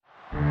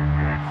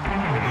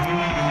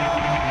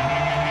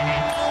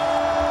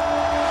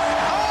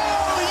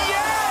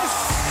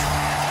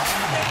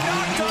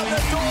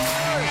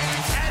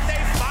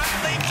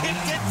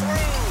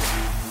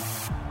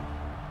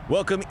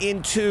Welcome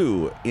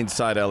into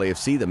Inside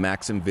LAFC, the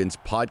Max and Vince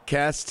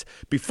podcast.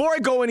 Before I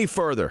go any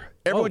further,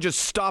 everyone just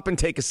stop and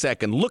take a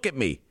second. Look at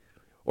me.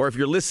 Or if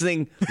you're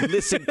listening,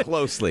 listen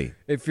closely.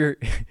 If you're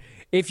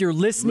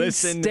listening,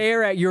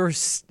 stare at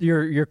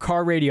your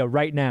car radio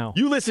right now.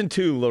 You listen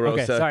too, La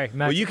Rosa. Okay, sorry,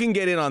 Max. Well, you can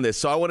get in on this.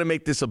 So I want to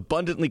make this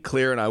abundantly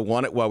clear, and I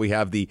want it while we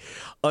have the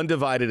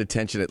undivided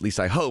attention, at least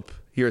I hope,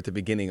 here at the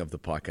beginning of the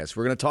podcast.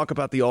 We're going to talk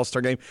about the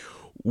All-Star game.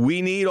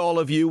 We need all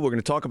of you. We're going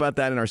to talk about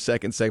that in our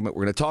second segment.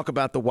 We're going to talk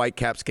about the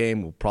Whitecaps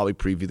game. We'll probably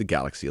preview the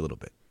Galaxy a little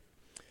bit.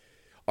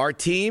 Our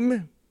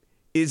team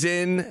is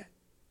in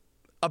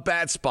a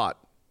bad spot,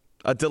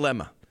 a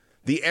dilemma.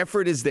 The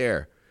effort is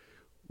there.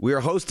 We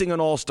are hosting an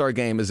All-Star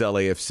game as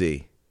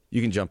LAFC.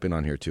 You can jump in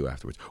on here, too,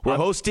 afterwards. We're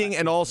hosting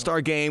an All-Star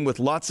game with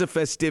lots of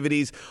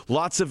festivities,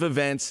 lots of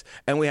events,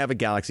 and we have a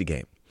Galaxy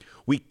game.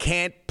 We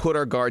can't put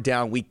our guard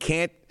down. We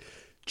can't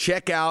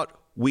check out.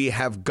 We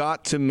have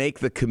got to make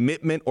the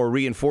commitment or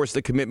reinforce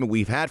the commitment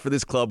we've had for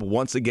this club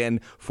once again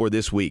for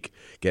this week.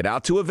 Get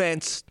out to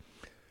events.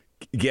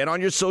 Get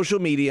on your social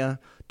media.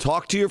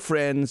 Talk to your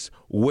friends.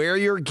 Wear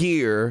your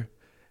gear.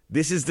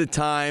 This is the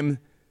time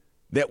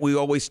that we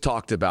always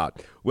talked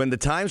about. When the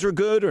times are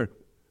good,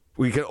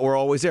 we're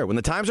always there. When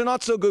the times are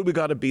not so good, we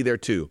got to be there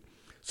too.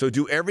 So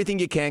do everything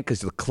you can because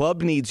the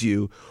club needs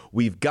you.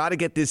 We've got to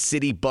get this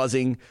city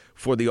buzzing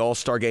for the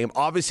All-Star game.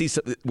 Obviously,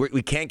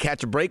 we can't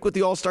catch a break with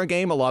the All-Star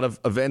game. A lot of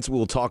events we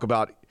will talk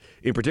about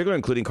in particular,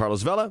 including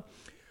Carlos Vela.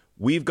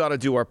 We've got to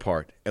do our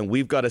part, and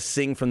we've got to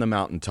sing from the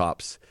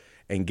mountaintops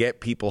and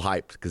get people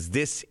hyped because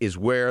this is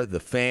where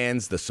the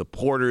fans, the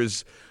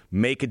supporters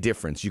make a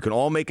difference. You can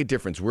all make a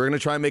difference. We're going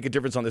to try and make a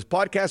difference on this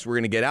podcast. We're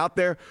going to get out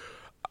there.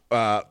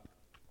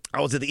 I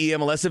was at the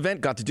EMLS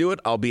event, got to do it.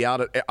 I'm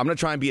going to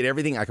try and be at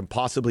everything I can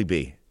possibly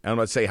be. I'm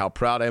going to say how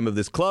proud I am of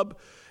this club,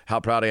 how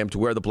proud I am to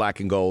wear the black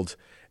and gold,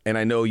 and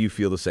I know you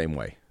feel the same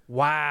way.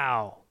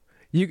 Wow.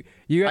 You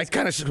guys, I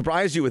kind of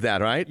surprised you with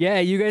that, right? Yeah,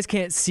 you guys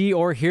can't see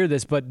or hear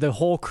this, but the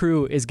whole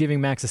crew is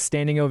giving Max a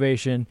standing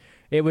ovation.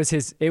 It was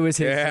his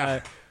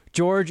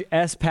George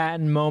S.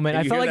 Patton moment.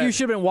 I felt like you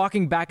should have been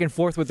walking back and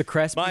forth with the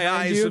crest. My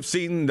eyes have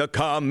seen the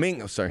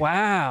coming. Oh, sorry.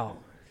 Wow.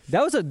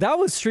 That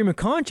was stream of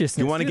consciousness.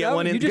 You want to get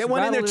one in? Get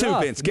one in there too,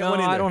 Vince. Get one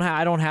in there.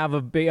 I don't have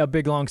a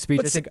big long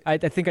speech. I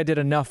think I did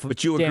enough.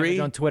 But you agree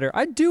on Twitter?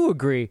 I do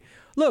agree.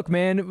 Look,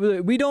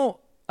 man, we don't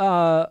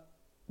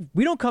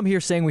come here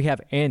saying we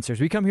have answers.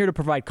 We come here to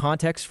provide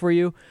context for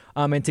you,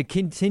 and to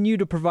continue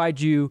to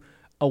provide you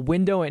a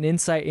window and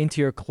insight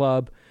into your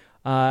club.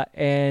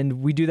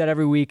 And we do that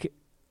every week.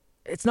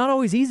 It's not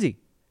always easy,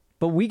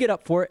 but we get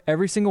up for it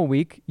every single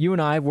week. You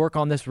and I work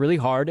on this really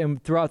hard,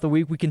 and throughout the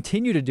week we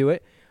continue to do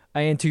it.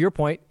 And to your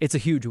point, it's a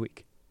huge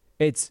week.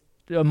 It's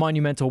a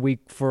monumental week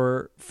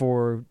for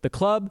the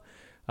club,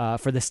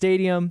 for the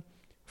stadium,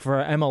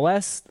 for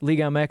MLS,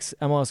 Liga MX,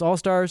 MLS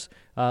All-Stars.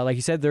 Like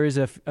you said, there is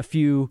a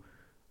few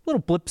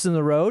little blips in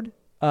the road,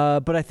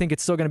 but I think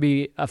it's still going to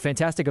be a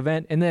fantastic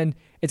event. And then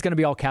it's going to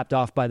be all capped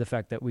off by the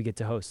fact that we get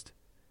to host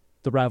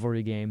the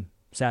rivalry game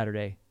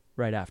Saturday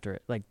right after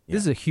it.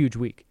 This is a huge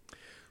week.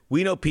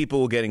 We know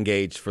people will get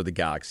engaged for the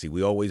Galaxy.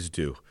 We always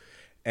do.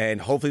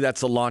 And hopefully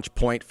that's a launch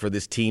point for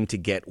this team to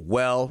get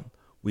well.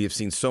 We have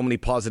seen so many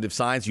positive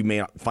signs. You may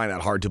not find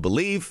that hard to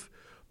believe,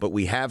 but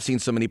we have seen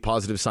so many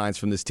positive signs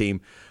from this team.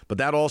 But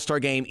that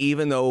All-Star game,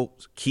 even though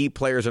key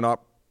players are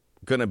not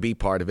going to be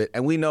part of it,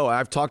 and we know,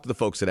 I've talked to the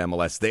folks at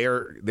MLS,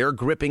 they're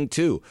gripping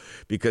too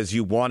because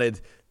you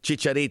wanted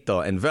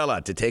Chicharito and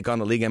Vela to take on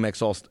the Liga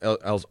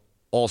MX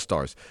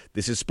All-Stars.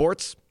 This is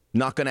sports,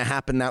 not going to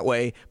happen that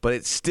way, but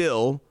it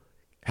still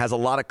has a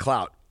lot of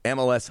clout.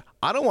 MLS,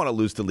 I don't want to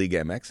lose to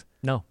Liga MX.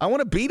 No. I want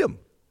to beat them.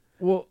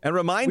 Well, and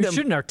remind them. We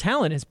shouldn't. Our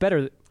talent is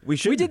better. We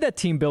did that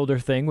team builder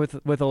thing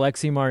with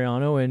Alexi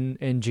Mariano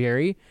and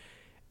Jerry.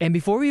 And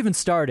before we even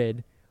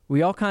started,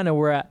 we all kind of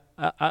were at,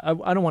 I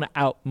don't want to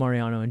out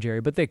Mariano and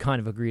Jerry, but they kind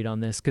of agreed on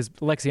this because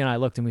Alexi and I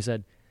looked and we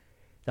said,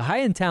 the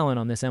high-end talent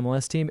on this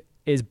MLS team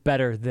is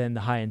better than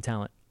the high-end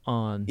talent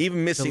on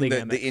even missing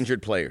the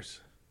injured players.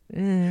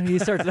 You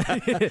start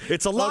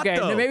it's a lot, okay,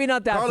 though. Maybe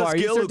not that Carlos far.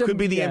 Gil, who could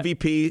be the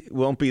MVP,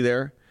 won't be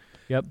there.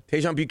 Yep.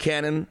 Tejan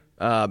Buchanan,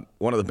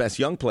 one of the best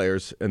young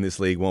players in this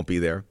league, won't be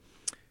there.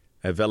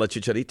 Vela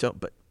Chicharito,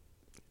 but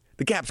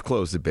the gap's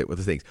closed a bit with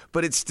the things.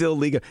 But it's still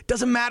Liga.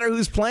 Doesn't matter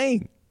who's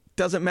playing.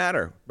 Doesn't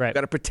matter. Right. We've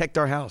got to protect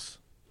our house.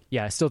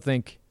 Yeah, I still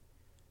think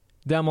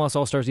the MLS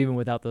All-Stars, even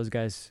without those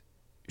guys,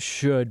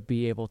 should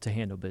be able to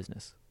handle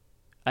business.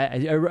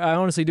 I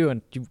honestly do,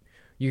 and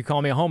you can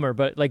call me a homer,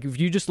 but if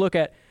you just look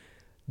at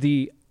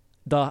the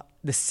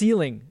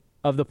ceiling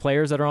of the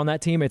players that are on that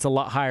team, it's a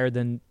lot higher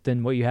than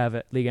what you have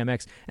at Liga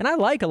MX. And I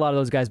like a lot of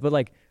those guys, but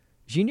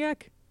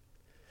Gignac,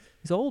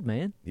 he's old,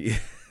 man. Yeah.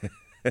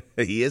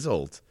 He is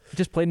old. He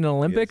just played in the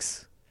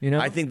Olympics.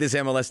 I think this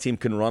MLS team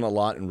can run a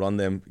lot and run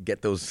them,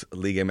 get those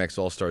Liga MX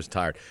All-Stars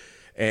tired.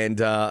 And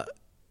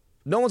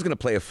no one's going to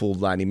play a full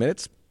 90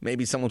 minutes.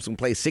 Maybe someone's going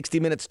to play 60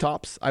 minutes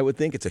tops, I would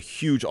think. It's a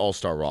huge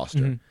All-Star roster.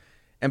 Mm-hmm.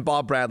 And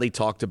Bob Bradley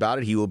talked about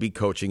it. He will be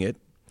coaching it.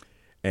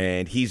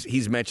 And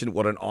he's mentioned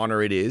what an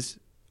honor it is.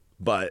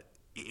 But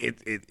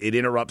it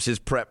interrupts his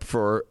prep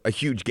for a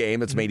huge game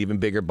that's made even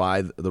bigger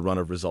by the run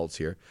of results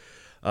here.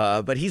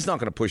 But he's not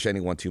going to push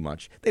anyone too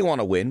much. They want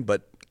to win,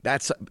 but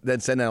that's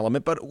an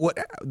element. But what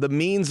the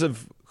means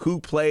of who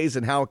plays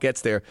and how it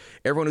gets there,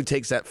 everyone who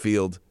takes that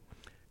field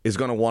is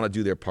going to want to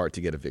do their part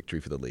to get a victory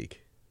for the league.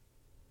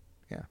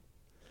 Yeah.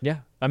 Yeah.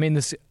 I mean,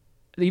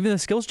 even the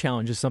skills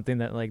challenge is something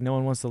that like no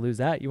one wants to lose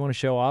that. You want to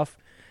show off.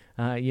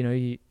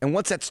 And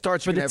once that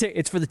starts,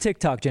 it's for the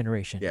TikTok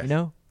generation. Yes. You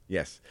know.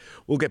 Yes.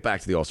 We'll get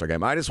back to the All-Star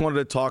game. I just wanted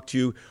to talk to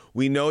you.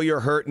 We know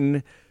you're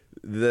hurting.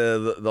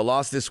 The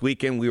loss this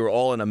weekend, we were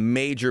all in a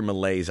major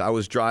malaise. I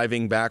was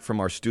driving back from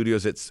our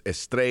studios at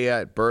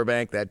Estrella at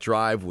Burbank. That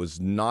drive was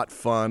not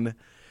fun.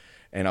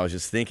 And I was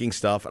just thinking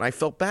stuff, and I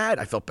felt bad.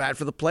 I felt bad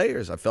for the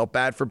players. I felt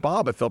bad for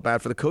Bob. I felt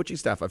bad for the coaching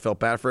staff. I felt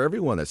bad for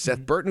everyone. That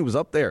Seth Burton, who was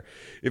up there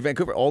in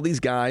Vancouver. All these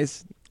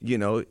guys,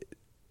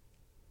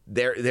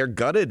 they're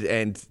gutted,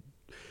 and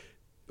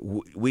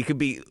we could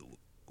be.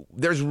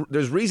 There's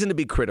reason to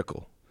be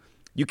critical.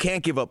 You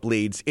can't give up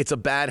leads. It's a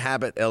bad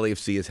habit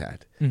LAFC has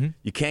had. Mm-hmm.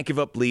 You can't give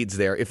up leads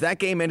there. If that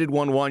game ended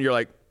 1-1, you're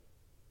like,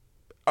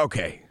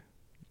 okay,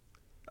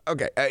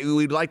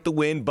 we'd like the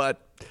win,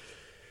 but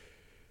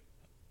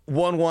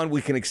 1-1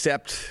 we can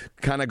accept,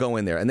 kind of go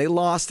in there. And they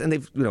lost, and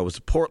it was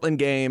a Portland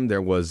game.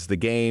 There was the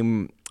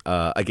game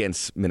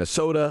against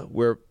Minnesota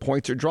where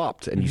points are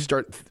dropped, and you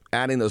start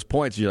adding those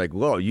points, and you're like,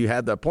 whoa, you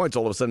had the points.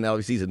 All of a sudden,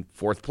 LAFC's in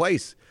fourth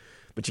place.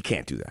 But you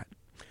can't do that.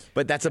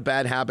 But that's a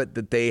bad habit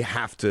that they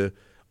have to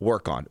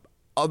work on.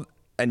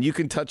 And you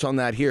can touch on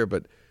that here,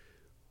 but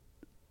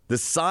the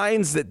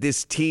signs that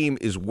this team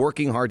is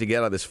working hard to get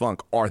out of this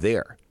funk are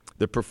there.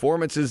 The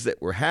performances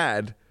that were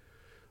had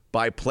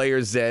by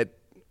players that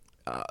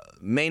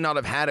may not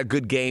have had a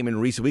good game in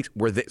recent weeks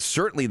were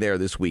certainly there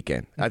this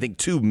weekend. I think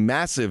two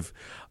massive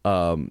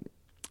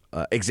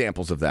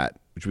examples of that,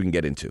 which we can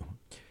get into.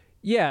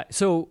 Yeah,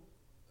 so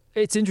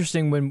it's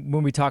interesting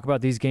when we talk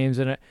about these games,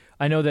 and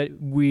I know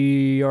that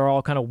we are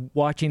all kind of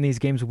watching these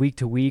games week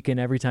to week, and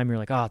every time you're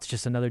like, oh, it's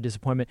just another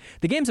disappointment.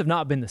 The games have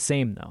not been the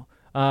same, though.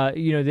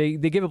 They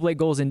give up late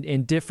goals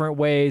in different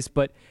ways,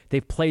 but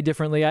they've played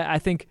differently. I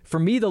think for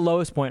me, the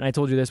lowest point, and I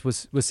told you this,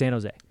 was San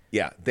Jose.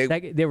 Yeah, they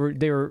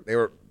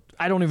were.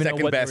 I don't even know what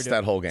they were doing. Second best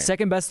that whole game.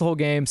 Second best the whole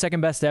game.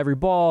 Second best to every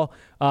ball.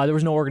 There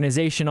was no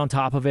organization on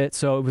top of it,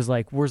 so it was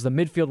like, where's the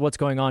midfield? What's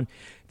going on?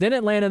 Then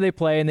Atlanta, they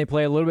play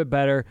a little bit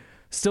better.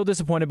 Still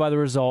disappointed by the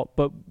result,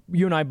 but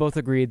you and I both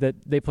agreed that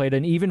they played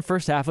an even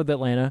first half with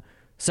Atlanta.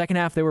 Second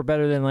half, they were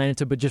better than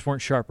Atlanta, but just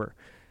weren't sharper.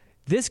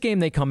 This game,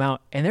 they come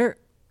out, and they're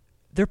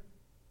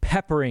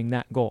peppering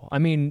that goal. I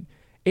mean,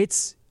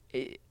 it's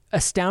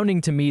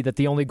astounding to me that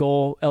the only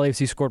goal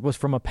LAFC scored was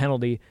from a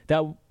penalty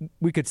that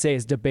we could say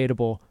is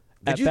debatable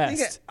at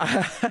best.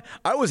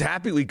 I was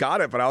happy we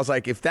got it, but I was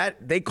like, if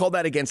they called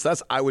that against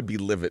us, I would be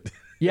livid.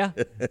 Yeah,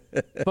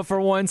 but for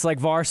once, like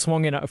VAR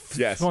swung in our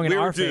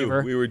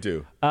favor. We were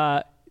due.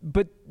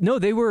 But no,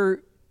 they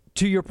were.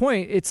 To your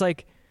point, it's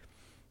like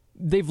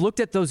they've looked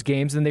at those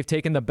games and they've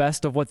taken the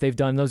best of what they've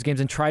done in those games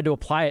and tried to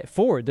apply it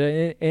forward.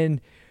 And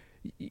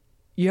I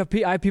have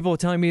people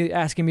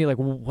asking me like,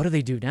 well, what do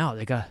they do now?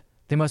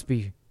 They must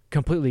be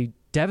completely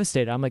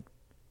devastated. I'm like,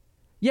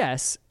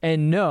 yes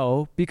and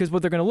no, because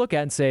what they're going to look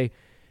at and say,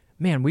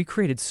 man, we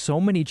created so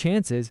many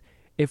chances.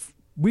 If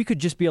we could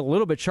just be a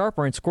little bit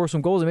sharper and score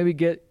some goals and maybe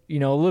get, a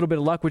little bit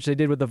of luck, which they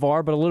did with the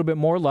VAR, but a little bit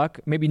more luck.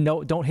 Maybe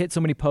don't hit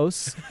so many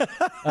posts.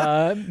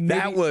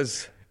 That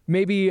was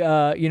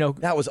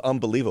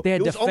unbelievable. They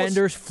had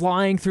defenders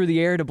flying through the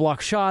air to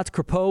block shots.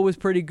 Crepeau was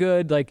pretty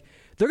good. Like,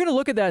 they're going to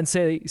look at that and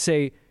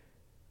say,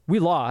 we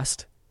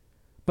lost.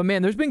 But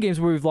man, there's been games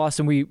where we've lost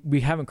and we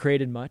haven't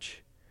created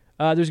much.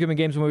 There's been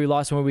games when we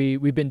lost and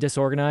we've been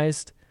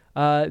disorganized.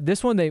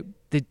 This one, they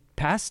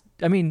passed.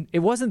 I mean, it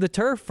wasn't the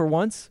turf for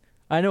once.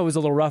 I know it was a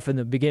little rough in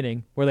the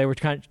beginning where they were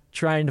kind of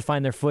trying to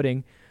find their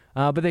footing,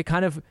 but they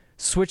kind of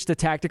switched the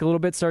tactic a little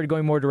bit, started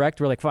going more direct.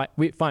 We're like,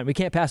 fine, we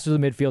can't pass through the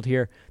midfield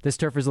here. This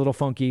turf is a little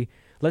funky.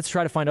 Let's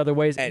try to find other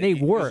ways. And they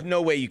were. There's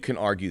no way you can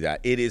argue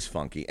that. It is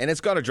funky. And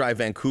it's got to drive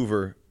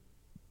Vancouver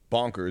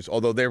bonkers,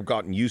 although they've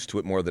gotten used to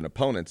it more than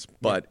opponents.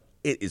 But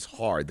it is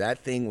hard. That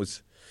thing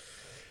was...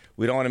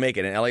 We don't want to make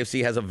it. And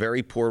LAFC has a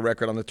very poor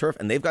record on the turf,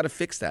 and they've got to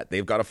fix that.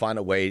 They've got to find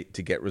a way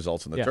to get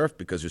results on the turf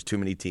because there's too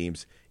many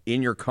teams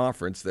in your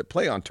conference that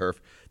play on turf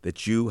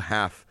that you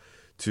have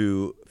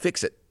to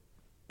fix it.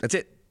 That's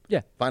it.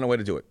 Yeah. Find a way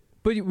to do it.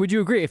 But would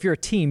you agree, if you're a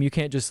team, you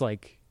can't just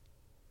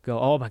go,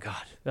 oh my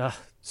God,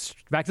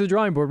 back to the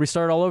drawing board, we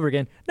start all over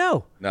again.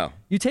 No.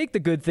 You take the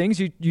good things,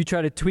 you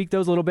try to tweak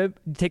those a little bit.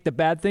 You take the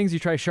bad things, you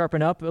try to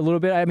sharpen up a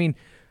little bit. I mean,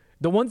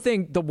 the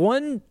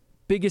one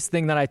biggest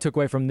thing that I took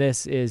away from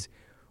this is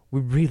we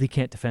really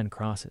can't defend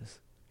crosses.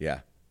 Yeah,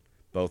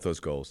 both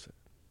those goals.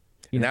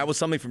 And that was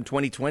something from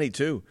 2020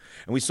 too.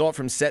 And we saw it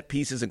from set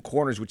pieces and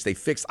corners, which they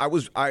fixed. I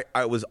was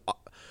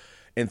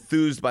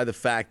enthused by the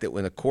fact that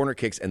when the corner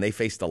kicks, and they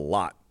faced a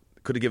lot,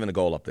 could have given a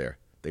goal up there.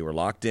 They were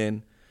locked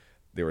in.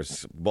 There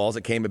was balls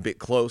that came a bit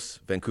close.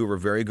 Vancouver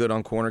very good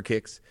on corner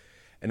kicks.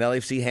 And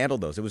LAFC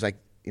handled those. It was like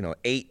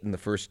 8 in the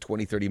first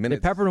 20, 30 They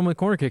minutes. peppered them with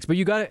corner kicks, but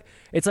you got it.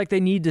 It's like they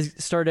need to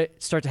start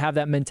to have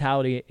that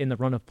mentality in the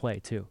run of play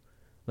too.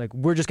 Like,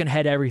 we're just gonna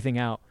head everything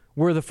out.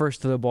 We're the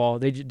first to the ball.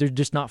 They're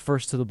just not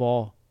first to the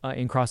ball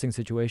in crossing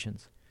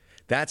situations.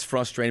 That's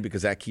frustrating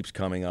because that keeps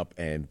coming up,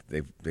 and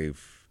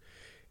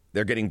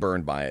they're getting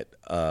burned by it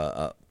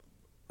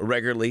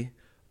regularly.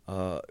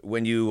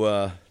 When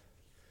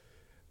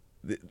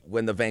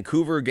the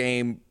Vancouver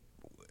game,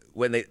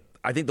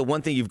 I think the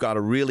one thing you've got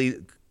to really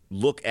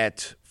look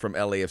at from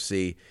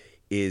LAFC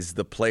is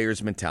the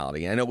players'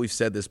 mentality. And I know we've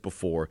said this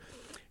before,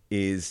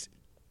 is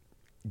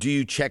do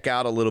you check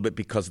out a little bit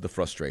because of the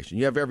frustration?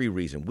 You have every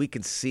reason. We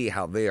can see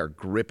how they are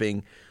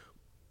gripping.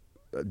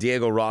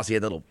 Diego Rossi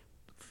had a little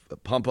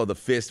pump of the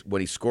fist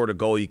when he scored a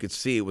goal. You could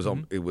see it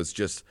was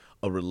just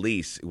a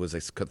release. It was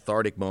a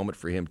cathartic moment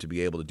for him to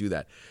be able to do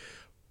that.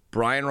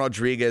 Brian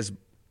Rodriguez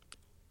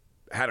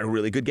had a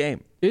really good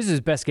game. This is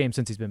his best game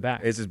since he's been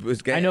back. It's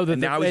his game. I know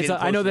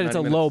that it's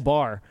a low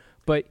bar,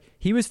 but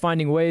he was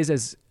finding ways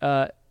as,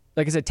 like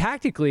I said,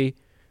 tactically,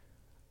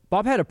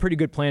 Bob had a pretty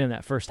good plan in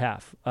that first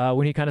half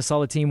when he kind of saw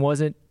the team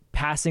wasn't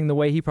passing the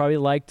way he probably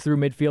liked through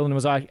midfield and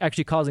was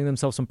actually causing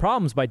themselves some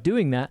problems by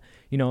doing that.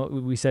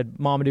 We said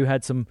Mamadou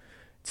had some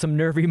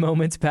nervy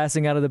moments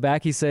passing out of the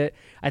back. He said,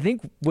 I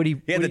think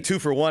he had the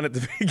 2-for-1 at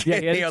the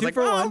beginning. Yeah, he had I was like,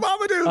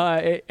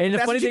 Mamadou. And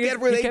that's the funny what you thing get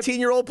with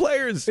 18-year-old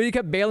players. He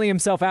kept bailing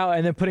himself out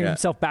and then putting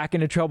himself back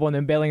into trouble and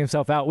then bailing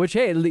himself out, which,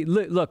 hey,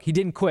 look, he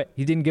didn't quit.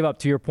 He didn't give up,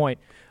 to your point.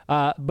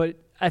 But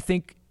I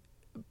think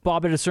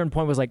Bob at a certain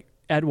point was like,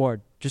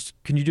 Edouard,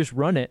 can you just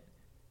run it?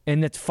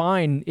 And it's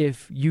fine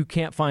if you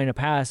can't find a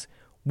pass.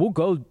 We'll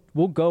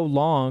go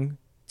long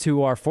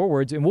to our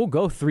forwards, and we'll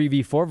go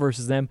 3v4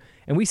 versus them,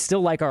 and we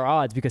still like our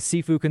odds because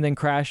Sifu can then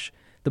crash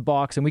the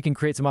box, and we can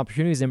create some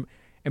opportunities. And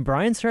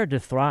Brian started to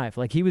thrive.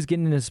 Like, he was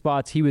getting in his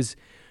spots. He was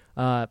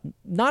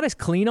not as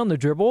clean on the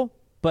dribble,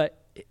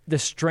 but the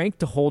strength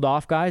to hold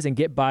off guys and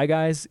get by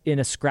guys in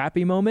a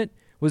scrappy moment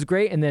was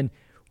great. And then,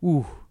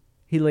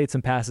 he laid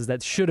some passes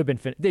that should have been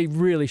finished. They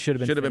really should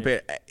have been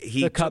finished.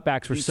 The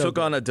cutbacks were so good. He took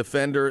on a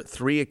defender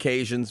 3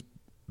 occasions,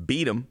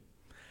 beat him,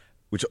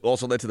 which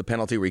also led to the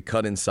penalty where he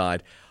cut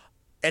inside.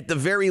 At the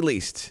very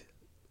least,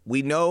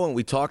 we know, and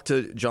we talked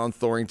to John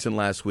Thorrington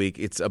last week,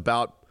 it's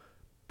about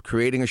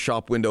creating a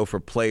shop window for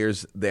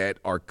players that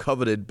are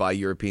coveted by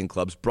European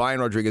clubs. Brian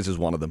Rodriguez is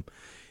one of them.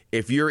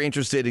 If you're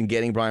interested in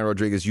getting Brian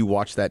Rodriguez, you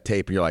watch that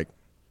tape and you're like,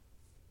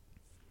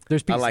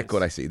 there's pieces. I like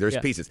what I see. There's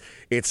pieces.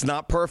 It's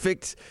not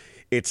perfect.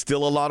 It's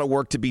still a lot of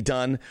work to be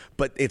done,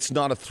 but it's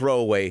not a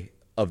throwaway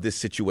of this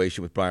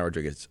situation with Brian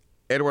Rodriguez.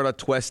 Edouard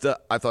Atuesta,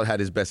 I thought, had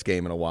his best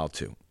game in a while,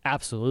 too.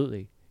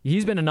 Absolutely.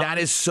 He's been anonymous.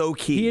 That is so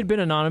key. He had been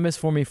anonymous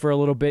for me for a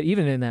little bit,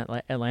 even in that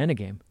Atlanta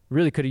game.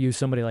 Really could have used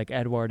somebody like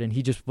Edouard, and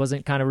he just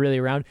wasn't kind of really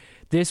around.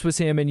 This was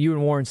him, and you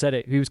and Warren said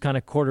it. He was kind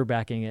of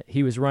quarterbacking it.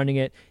 He was running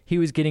it. He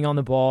was getting on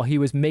the ball. He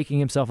was making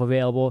himself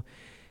available.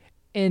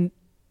 And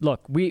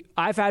look,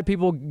 I've had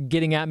people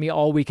getting at me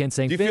all weekend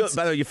saying, by the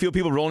way, you feel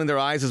people rolling their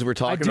eyes as we're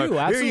talking? I do,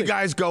 about, absolutely. Here you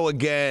guys go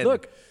again.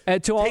 Look,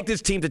 take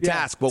this team to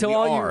task. Well, we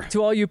are.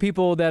 To all you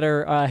people that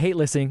are hate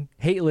listening,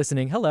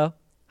 hello.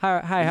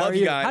 Hi, how are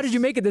you? Guys. How did you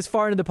make it this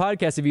far into the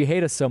podcast if you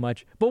hate us so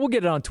much? But we'll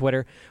get it on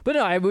Twitter. But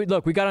no,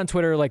 look, we got on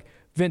Twitter like,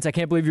 Vince, I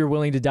can't believe you're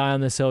willing to die on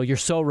this hill. You're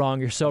so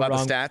wrong. You're so about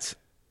wrong. About the stats?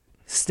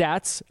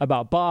 Stats,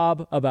 about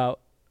Bob,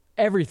 about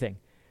everything.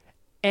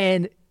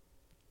 And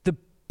the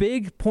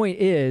big point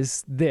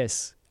is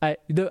this.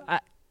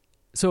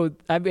 So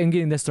I've been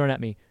getting this thrown at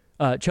me.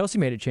 Chelsea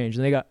made a change,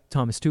 and they got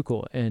Thomas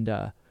Tuchel.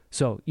 And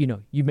so,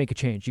 you make a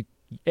change.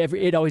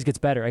 It always gets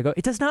better. I go,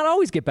 it does not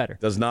always get better.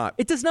 Does not.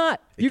 It does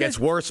not. It gets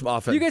worse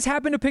often. You guys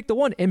happen to pick the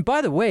one. And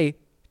by the way,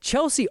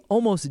 Chelsea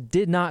almost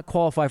did not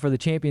qualify for the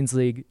Champions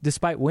League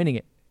despite winning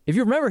it. If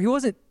you remember, he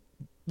wasn't,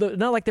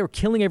 not like they were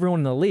killing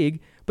everyone in the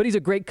league, but he's a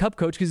great cup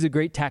coach because he's a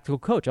great tactical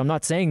coach. I'm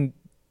not saying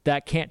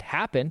that can't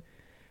happen,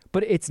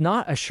 but it's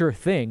not a sure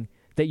thing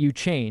that you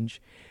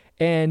change.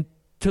 And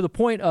to the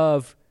point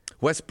of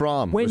West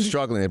Brom was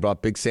struggling. They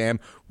brought Big Sam.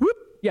 Whoop.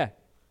 Yeah.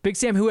 Big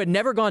Sam, who had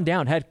never gone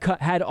down,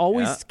 had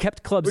always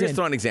kept clubs in. We're just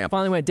throwing an example.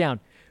 Finally went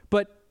down.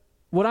 But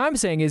what I'm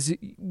saying is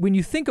when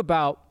you think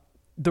about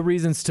the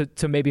reasons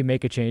to maybe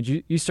make a change,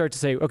 you start to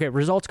say, okay,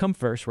 results come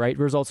first, right?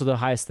 Results are the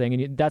highest thing.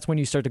 And that's when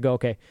you start to go,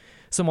 okay,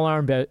 some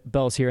alarm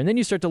bells here. And then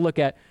you start to look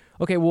at,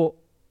 okay, well,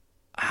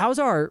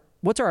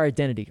 what's our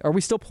identity? Are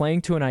we still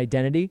playing to an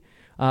identity?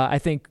 I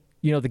think,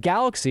 the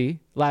Galaxy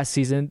last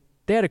season,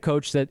 they had a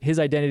coach that his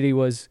identity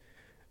was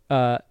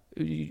get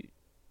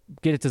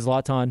it to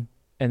Zlatan,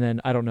 and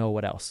then I don't know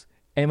what else.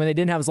 And when they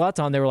didn't have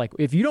Zlatan, they were like,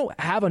 if you don't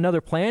have another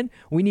plan,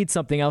 we need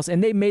something else.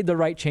 And they made the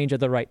right change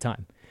at the right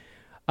time.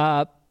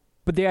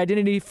 But the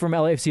identity from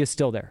LAFC is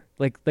still there.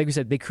 Like we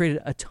said, they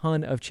created a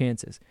ton of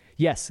chances.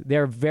 Yes,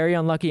 they're very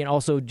unlucky and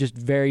also just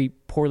very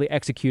poorly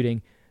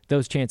executing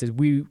those chances.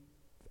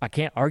 I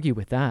can't argue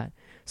with that.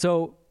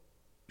 So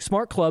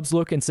smart clubs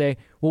look and say,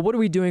 well, what are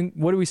we doing?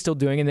 What are we still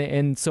doing?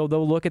 And so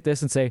they'll look at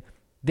this and say,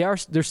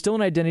 there's still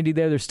an identity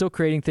there. They're still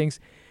creating things.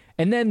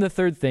 And then the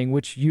third thing,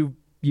 which you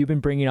you've been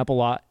bringing up a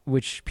lot,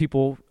 which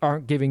people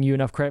aren't giving you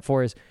enough credit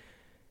for, is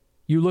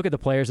you look at the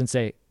players and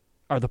say,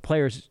 are the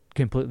players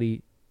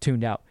completely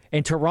tuned out?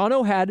 And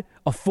Toronto had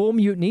a full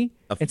mutiny,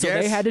 and so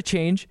they had to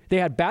change. They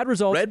had bad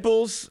results. Red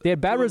Bulls. They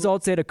had bad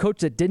results. They had a coach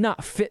that did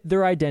not fit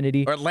their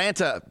identity. Or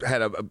Atlanta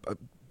had a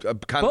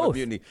kind of a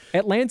mutiny.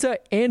 Atlanta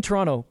and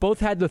Toronto both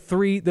had the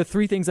three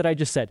things that I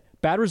just said.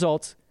 Bad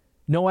results,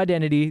 no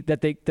identity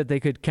that they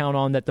could count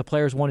on, that the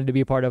players wanted to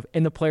be a part of,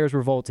 and the players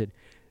revolted.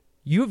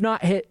 You have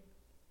not hit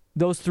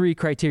those three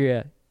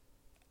criteria,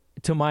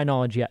 to my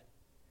knowledge, yet.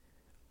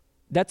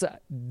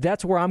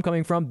 That's where I'm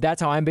coming from.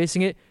 That's how I'm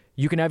basing it.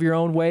 You can have your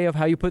own way of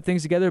how you put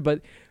things together,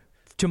 but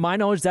to my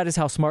knowledge, that is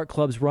how smart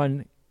clubs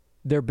run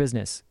their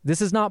business.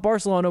 This is not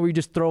Barcelona where you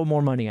just throw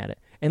more money at it.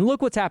 And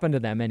look what's happened to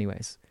them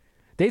anyways.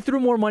 They threw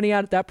more money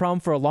at that problem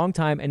for a long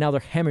time, and now they're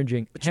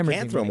hemorrhaging. But you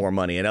can't throw more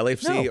money at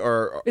LAFC.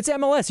 No, it's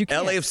MLS. You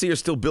can't. LAFC are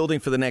still building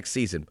for the next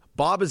season.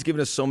 Bob has given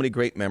us so many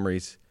great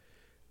memories.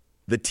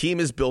 The team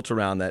is built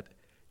around that.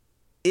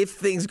 If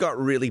things got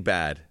really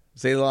bad,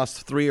 say they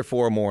lost 3 or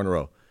 4 more in a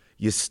row,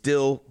 you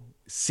still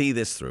see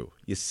this through.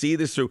 You see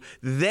this through.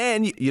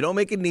 Then you don't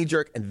make a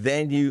knee-jerk, and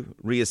then you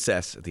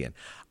reassess at the end.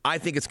 I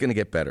think it's going to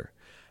get better.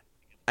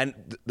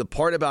 And the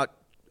part about,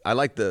 by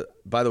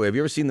the way, have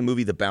you ever seen the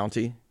movie The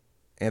Bounty?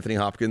 Anthony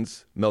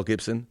Hopkins, Mel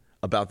Gibson,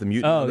 about the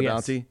mutant on the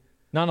Bounty?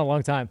 Not in a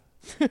long time.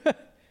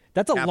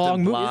 That's a Captain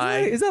long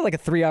movie. Isn't that like a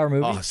 3-hour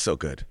movie? Oh, so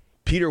good.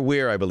 Peter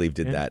Weir, I believe,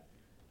 did that.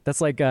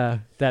 That's like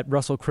that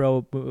Russell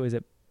Crowe, what was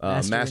it?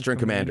 Master and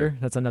Commander.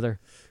 That's another.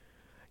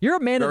 You're a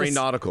man Very of the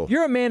nautical.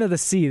 You're a man of the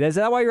sea. Is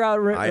that why you're out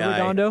at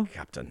Redondo?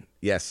 Captain.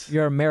 Yes.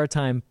 You're a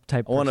maritime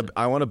type person.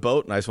 I want a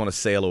boat, and I just want to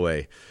sail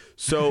away.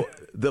 So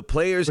the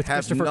players With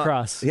have Christopher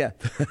Cross. Yeah.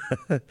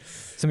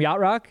 Some yacht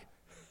rock?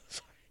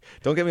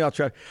 Don't get me off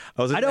track.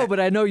 I know, but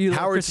I know you.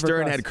 Howard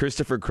Stern Cross. had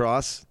Christopher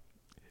Cross.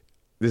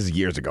 This is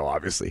years ago,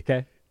 obviously.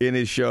 Okay.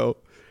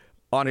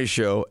 On his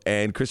show,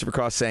 and Christopher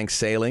Cross sang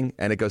 "Sailing,"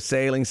 and it goes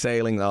sailing,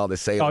 sailing. All the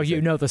sailing. Oh,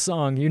 you know the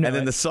song. You know. And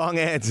then the song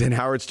ends, and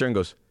Howard Stern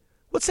goes,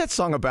 "What's that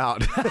song about?"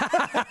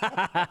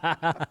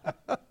 That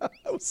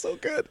was so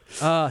good.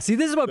 See,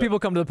 this is what people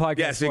come to the podcast.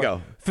 Yes, here you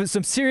go. For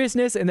some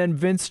seriousness, and then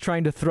Vince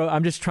trying to throw.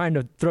 I'm just trying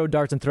to throw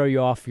darts and throw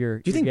you off your.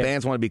 Do you think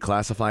bands want to be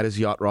classified as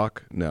yacht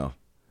rock? No.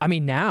 I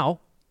mean,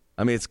 now.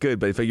 I mean, it's good,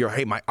 but if you're,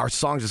 our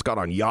song just got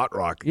on yacht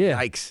rock. Yeah.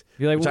 Yikes.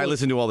 You're like, which I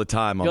listen to all the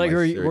time. You're like,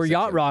 we're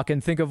yacht rock,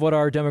 and think of what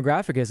our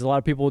demographic is. A lot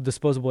of people with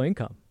disposable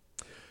income.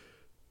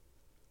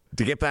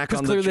 To get back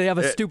on because clearly they have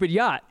a stupid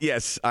yacht.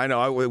 Yes, I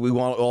know. We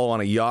all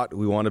want a yacht.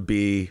 We want to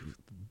be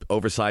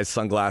oversized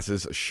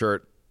sunglasses, a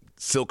shirt,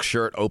 silk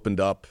shirt opened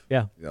up.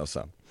 Yeah.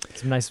 So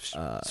some nice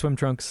swim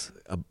trunks.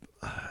 A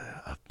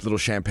little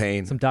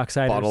champagne. Some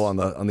docksiders. Bottle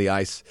on the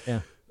ice. Yeah.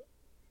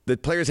 The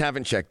players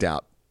haven't checked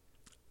out.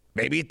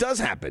 Maybe it does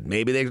happen.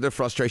 Maybe they're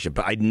frustration,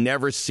 but I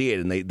never see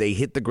it, and they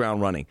hit the ground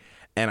running.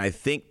 And I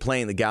think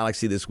playing the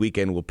Galaxy this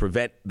weekend will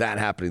prevent that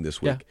happening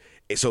this week.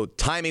 Yeah. So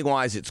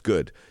timing-wise, it's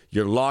good.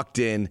 You're locked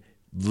in.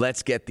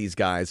 Let's get these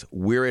guys.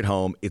 We're at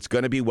home. It's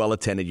going to be well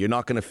attended. You're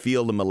not going to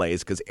feel the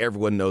malaise because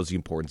everyone knows the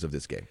importance of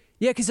this game.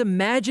 Yeah, because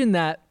imagine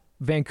that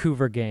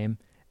Vancouver game,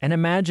 and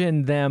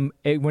imagine them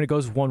when it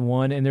goes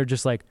 1-1, and they're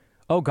just like,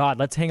 oh, God,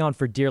 let's hang on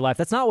for dear life.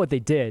 That's not what they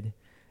did.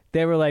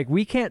 They were like,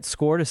 we can't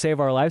score to save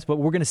our lives, but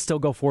we're going to still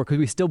go for it because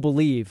we still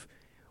believe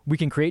we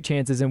can create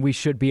chances and we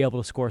should be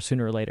able to score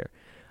sooner or later.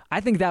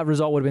 I think that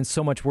result would have been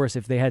so much worse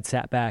if they had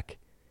sat back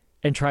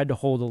and tried to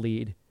hold a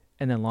lead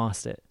and then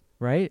lost it,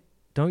 right?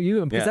 Don't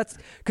you?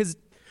 Because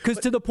because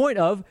to the point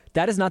of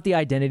that is not the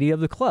identity of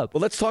the club.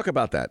 Well, let's talk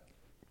about that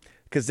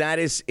because that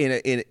is in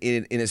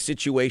a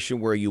situation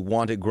where you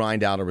want to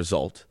grind out a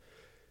result.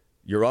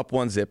 You're up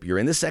 1-0. You're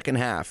in the second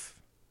half.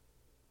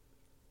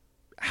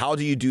 How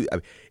do you do?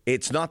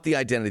 It's not the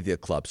identity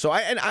of the club. So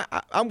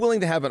I'm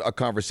willing to have a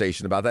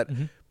conversation about that.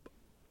 Mm-hmm.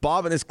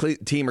 Bob and his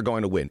team are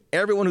going to win.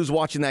 Everyone who's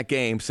watching that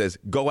game says,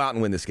 go out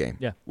and win this game.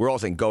 Yeah. We're all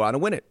saying, go out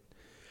and win it.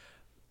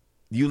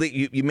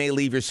 You may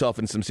leave yourself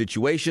in some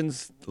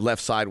situations. The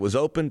left side was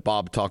open.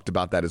 Bob talked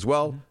about that as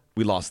well. Mm-hmm.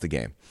 We lost the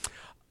game.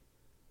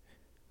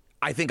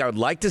 I think I would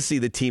like to see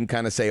the team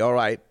kind of say, all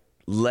right,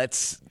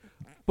 let's.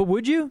 But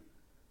would you?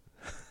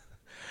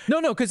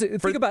 No, because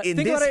think about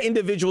it.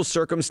 Individual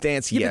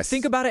circumstance, yes. But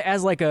think about it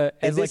as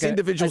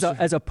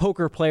a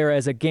poker player,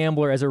 as a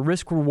gambler, as a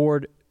risk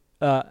reward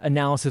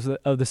analysis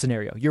of the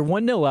scenario. You're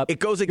 1-0 up. It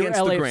goes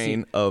against the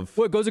grain of.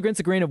 Well, it goes against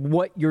the grain of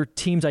what your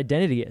team's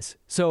identity is.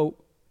 So,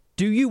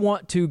 do you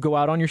want to go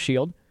out on your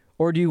shield,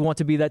 or do you want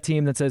to be that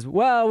team that says,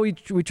 "Well, we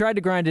tried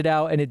to grind it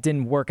out and it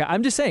didn't work"?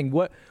 I'm just saying,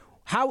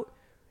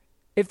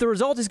 if the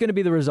result is going to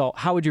be the result,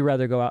 how would you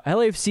rather go out?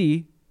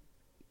 LAFC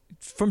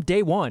from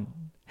day one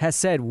has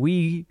said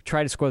we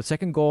try to score the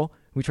second goal,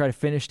 we try to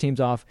finish teams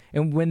off,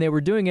 and when they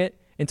were doing it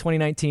in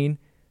 2019,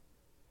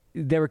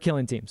 they were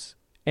killing teams.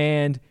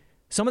 And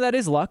some of that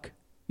is luck,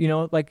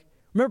 like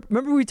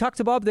remember we talked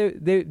to Bob,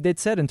 they'd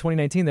said in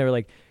 2019, they were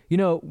like, we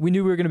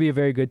knew we were going to be a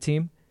very good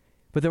team,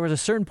 but there was a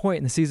certain point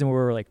in the season where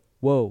we were like,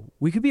 whoa,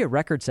 we could be a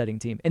record-setting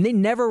team. And they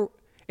never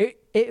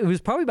It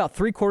was probably about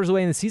 3/4 of the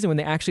way in the season when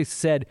they actually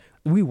said,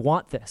 we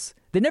want this.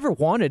 They never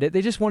wanted it.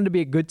 They just wanted to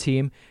be a good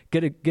team,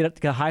 get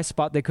a high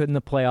spot they could in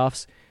the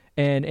playoffs,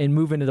 and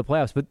move into the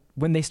playoffs. But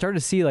when they started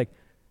to see, like,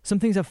 some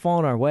things have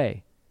fallen our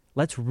way,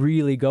 let's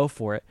really go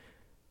for it.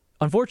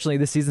 Unfortunately,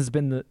 this season's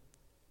been the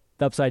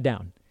upside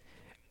down.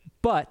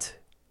 But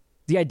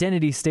the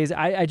identity stays.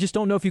 I just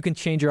don't know if you can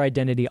change your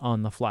identity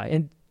on the fly.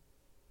 And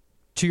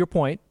to your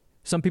point,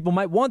 some people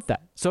might want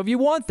that. So if you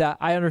want that,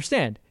 I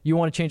understand. You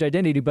want to change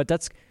identity, but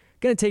that's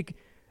going to take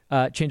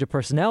change of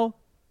personnel,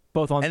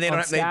 both on, and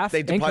on staff they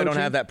and probably coaching, don't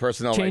have that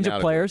personnel change right now.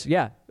 Of players.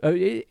 Yeah.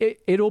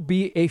 It'll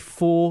be a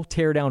full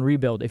tear-down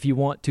rebuild if you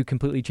want to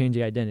completely change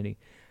the identity.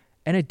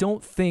 And I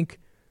don't think,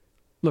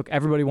 look,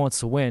 everybody wants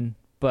to win,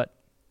 but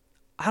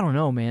I don't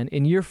know, man.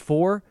 In year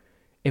 4,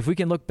 if we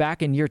can look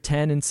back in year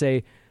 10 and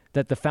say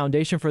that the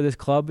foundation for this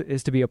club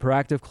is to be a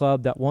proactive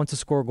club that wants to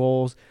score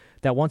goals,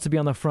 that wants to be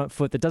on the front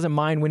foot, that doesn't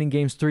mind winning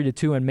games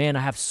 3-2, and man,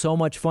 I have so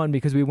much fun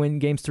because we win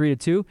games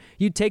 3-2,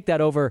 you'd take that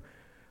over,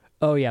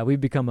 oh yeah,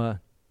 we've become a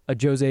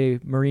Jose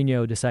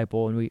Mourinho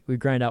disciple, and we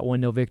grind out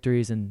 1-0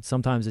 victories, and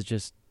sometimes it's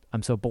just,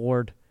 I'm so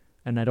bored,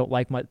 and I don't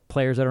like my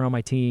players that are on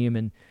my team,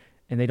 and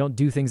they don't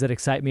do things that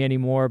excite me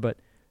anymore, but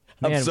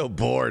man, I'm so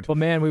bored. But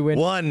man, we win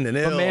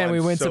 1-0. But man, we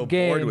win so some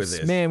games. bored with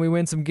this. Man, we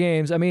win some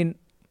games. I mean,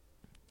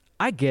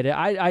 I get it.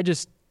 I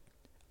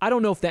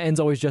don't know if the ends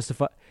always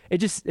justify.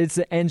 It's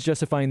the ends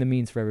justifying the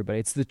means for everybody.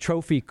 It's the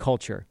trophy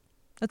culture.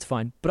 That's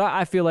fine. But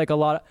I feel like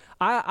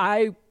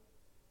I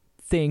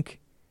think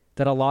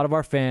that a lot of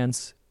our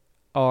fans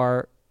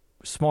are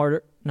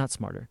not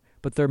smarter,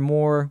 but they're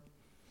more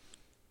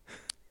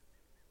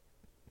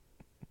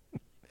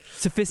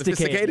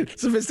sophisticated.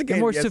 They're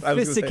more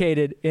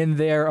sophisticated in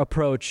their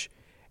approach,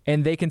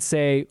 and they can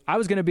say, I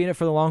was going to be in it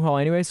for the long haul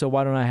anyway, so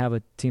why don't I have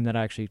a team that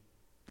I actually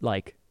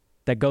like,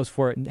 that goes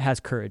for it and has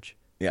courage?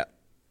 Yeah.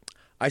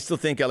 I still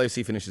think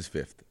LAFC finishes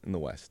 5th in the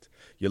West.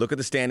 You look at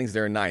the standings,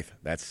 they're in 9th.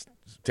 That's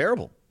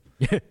terrible.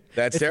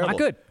 That's terrible. Not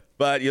good.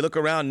 But you look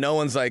around, no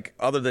one's like,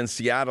 other than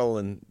Seattle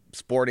and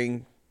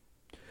Sporting,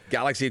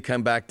 Galaxy have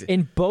come back.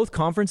 In both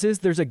conferences,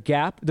 there's a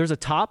gap. There's a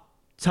top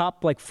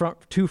like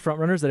two front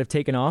runners that have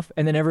taken off,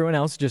 and then everyone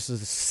else just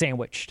is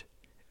sandwiched.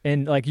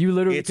 And like you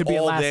literally could be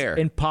last there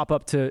and pop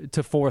up to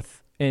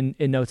 4th in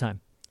no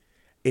time.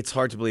 It's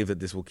hard to believe that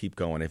this will keep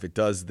going. If it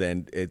does,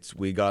 then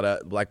we gotta,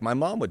 like my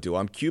mom would do.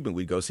 I'm Cuban.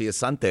 We'd go see a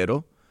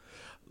santero,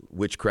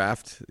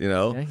 witchcraft.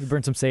 Yeah, you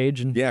burn some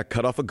sage and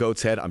cut off a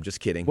goat's head. I'm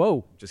just kidding.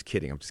 Whoa, just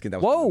kidding. I'm just kidding.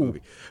 That was a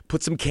movie.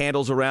 Put some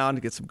candles around,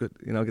 get some good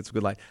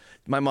light.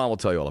 My mom will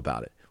tell you all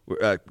about it.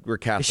 We're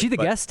Catholic. Is she the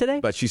guest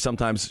today? But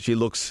she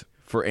looks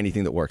for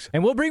anything that works.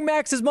 And we'll bring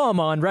Max's mom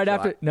on right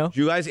after. No,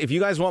 if you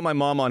guys want my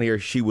mom on here,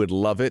 she would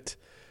love it.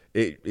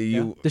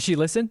 Does she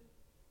listen?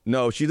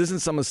 No, she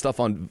listens to some of the stuff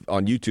on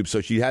YouTube,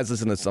 so she has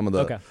listened to some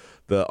of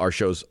our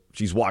shows.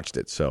 She's watched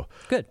it, so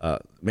good.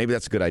 Maybe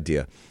that's a good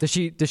idea. Does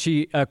she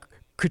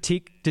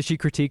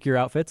critique your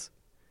outfits?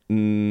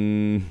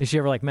 Is she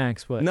ever like,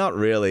 Max, what? Not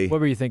really. What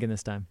were you thinking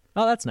this time?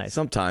 Oh, that's nice.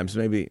 Sometimes,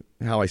 maybe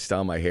how I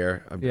style my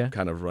hair. I'm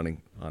kind of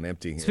running on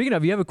empty here. Speaking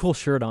of, you have a cool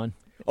shirt on.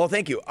 Oh,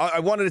 thank you. I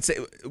wanted to say,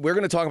 we're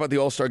going to talk about the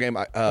All-Star game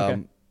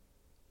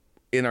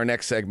in our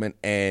next segment,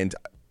 and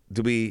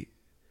the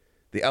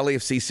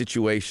LAFC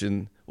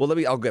situation. Well,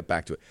 I'll get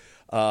back to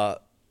it.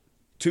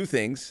 2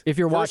 things. If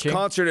you're watching. First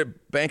concert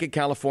at Bank of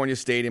California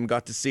Stadium,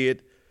 got to see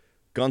it.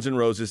 Guns N'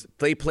 Roses.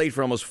 They played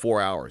for almost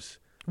 4 hours.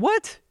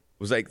 What? It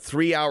was like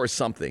 3 hours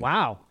something.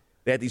 Wow.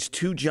 They had these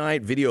 2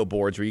 giant video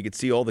boards where you could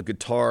see all the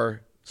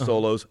guitar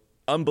solos.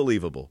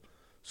 Unbelievable.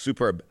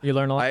 Superb. You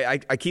learn a lot?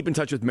 I keep in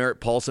touch with Merritt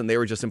Paulson. They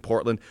were just in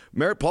Portland.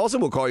 Merritt Paulson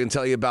will call you and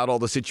tell you about all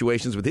the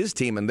situations with his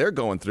team, and they're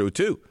going through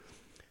too.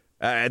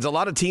 It's a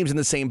lot of teams in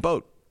the same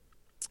boat.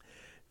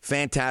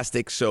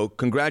 Fantastic. So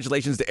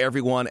congratulations to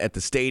everyone at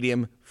the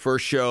stadium.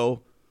 First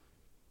show.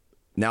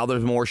 Now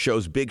there's more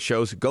shows, big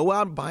shows. Go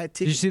out and buy a ticket.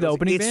 Did you see the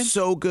opening band? It's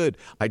so good.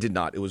 I did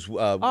not. It was it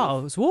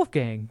was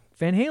Wolfgang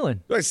Van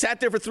Halen. I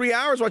sat there for 3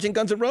 hours watching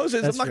Guns N'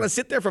 Roses. I'm not going to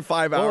sit there for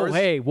 5 hours. Oh,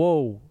 hey,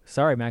 whoa.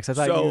 Sorry, Max. I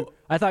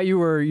thought you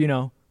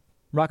were,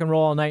 rock and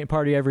roll all night and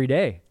party every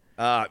day.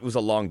 It was a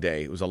long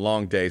day.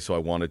 So I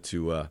wanted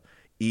to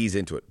ease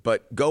into it.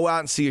 But go out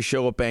and see a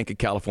show at Bank of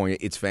California.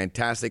 It's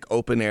fantastic.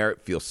 Open air.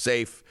 It feels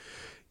safe.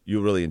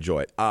 You'll really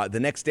enjoy it. The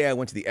next day I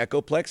went to the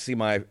Echoplex, see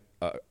my,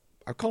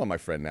 I'll call him my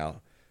friend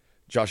now,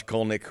 Josh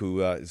Kolnick,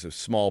 who is a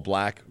Small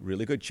Black.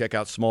 Really good. Check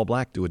out Small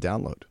Black. Do a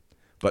download.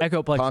 But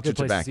Echoplex is a good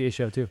place to see a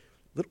show, too.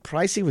 A little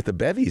pricey with the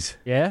bevies.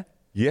 Yeah?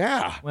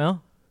 Yeah.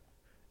 Well,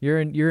 you're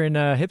in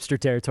hipster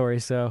territory,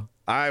 so.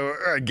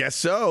 I guess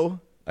so.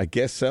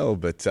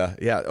 But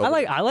yeah.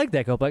 I like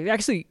the Echoplex.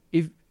 Actually,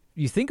 if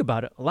you think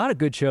about it, a lot of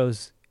good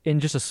shows in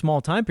just a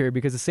small time period,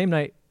 because the same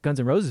night Guns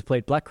N' Roses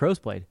played, Black Crowes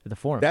played at the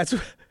Forum.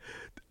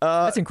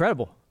 That's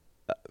incredible.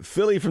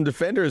 Philly from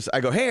Defenders, I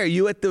go, hey, are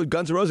you at the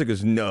Guns N' Roses? He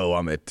goes, no,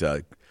 I'm at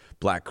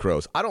Black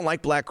Crowes. I don't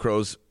like Black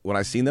Crowes when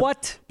I've seen them.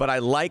 What? But I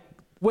like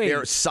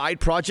their side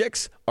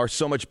projects are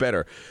so much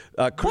better.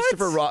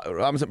 Christopher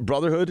Robinson,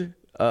 Brotherhood.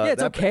 Yeah,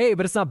 it's okay,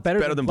 but it's not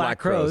better than Black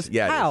Crowes.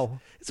 Yeah, how?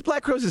 It's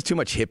Black Crowes is too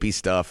much hippie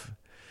stuff.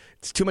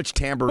 It's too much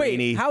tambourine-y.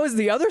 Wait, how is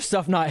the other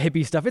stuff not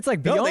hippie stuff? It's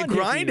like beyond No, they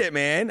grind hippie. it,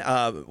 man.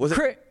 Was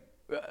it?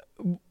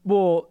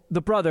 Well,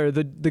 the brother,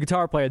 the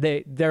guitar player,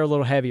 they're a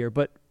little heavier,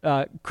 but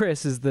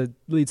Chris is the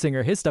lead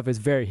singer. His stuff is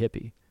very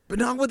hippie. But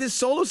not with his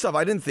solo stuff.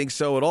 I didn't think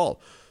so at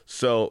all.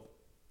 So,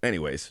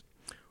 anyways,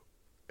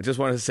 I just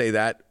wanted to say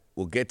that.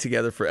 We'll get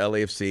together for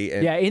LAFC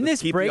and in let's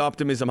this keep break, the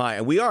optimism high.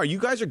 And we are. You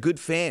guys are good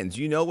fans.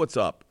 You know what's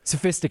up.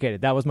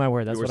 Sophisticated. That was my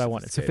word. That's what I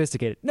wanted.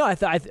 Sophisticated. No,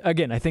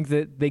 again, I think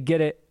that they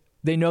get it.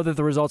 They know that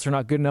the results are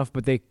not good enough,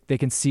 but they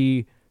can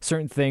see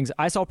certain things.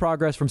 I saw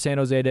progress from San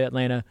Jose to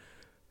Atlanta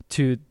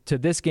to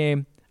this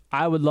game.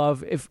 I would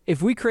love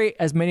if we create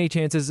as many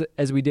chances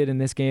as we did in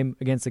this game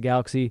against the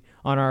Galaxy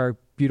on our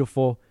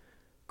beautiful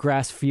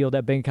grass field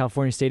at Banc of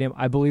California Stadium.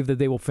 I believe that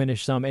they will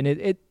finish some.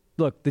 And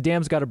look, the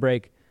dam's got to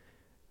break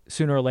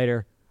sooner or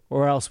later,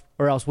 or else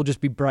we'll just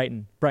be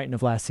Brighton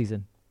of last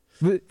season.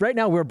 Right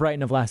now, we're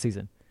Brighton of last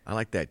season. I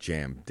like that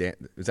jam.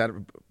 Is that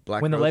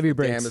Black when Crowes? The levee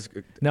breaks?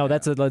 No,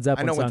 that's a Led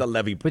Zeppelin I know song. what the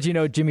levee breaks.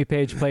 But Jimmy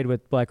Page played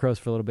with Black Crowes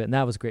for a little bit, and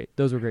that was great.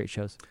 Those were great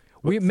shows.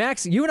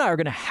 Max, you and I are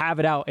going to have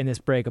it out in this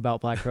break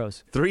about Black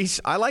Crowes.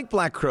 I like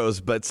Black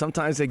Crowes, but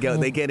sometimes they get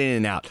in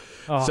and out.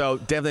 Oh. So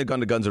definitely gone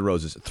to Guns N'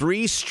 Roses.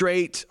 3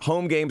 straight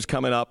home games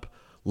coming up.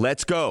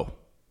 Let's go.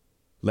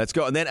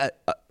 And then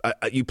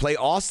you play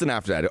Austin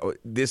after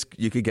that.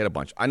 You could get a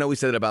bunch. I know we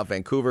said it about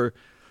Vancouver.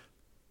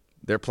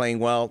 They're playing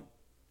well.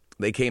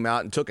 They came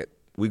out and took it.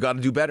 We got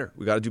to do better.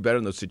 We got to do better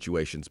in those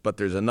situations. But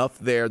there's enough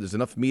there. There's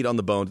enough meat on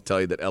the bone to tell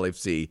you that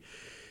LAFC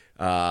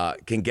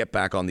can get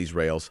back on these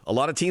rails. A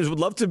lot of teams would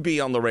love to be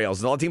on the rails,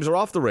 and a lot of teams are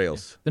off the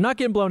rails. They're not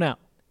getting blown out.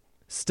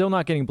 Still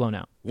not getting blown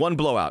out. One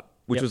blowout,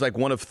 which was like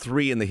one of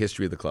 3 in the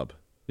history of the club.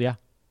 Yeah.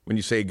 When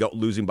you say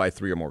losing by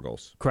 3 or more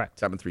goals. Correct.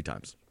 It's happened 3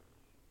 times.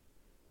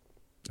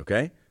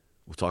 Okay?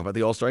 We'll talk about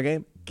the All-Star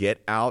game.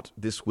 Get out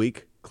this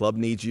week. Club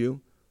needs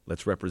you.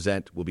 Let's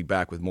represent. We'll be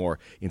back with more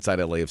Inside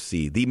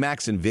LAFC, the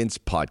Max and Vince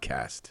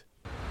podcast.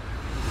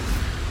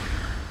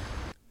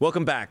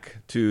 Welcome back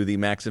to the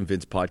Max and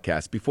Vince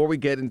podcast. Before we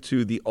get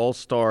into the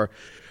All-Star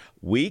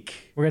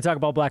week. We're going to talk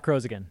about Black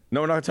Crowes again.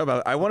 No, we're not going to talk about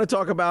it. I want to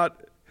talk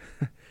about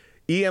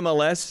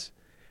EMLS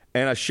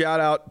and a shout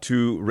out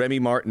to Remy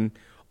Martin.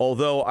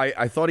 Although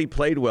I thought he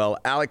played well,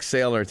 Alex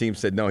Sale on our team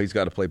said, no, he's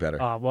got to play better.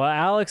 Well,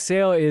 Alex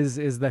Sale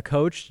is the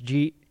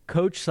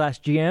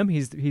coach/GM.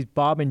 He's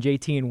Bob and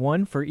JT in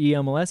one for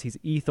EMLS. He's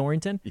E.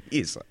 Thornton.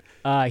 He's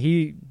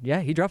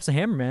he drops the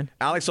hammer, man.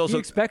 He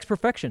expects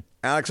perfection.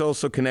 Alex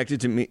also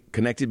connected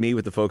me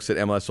with the folks at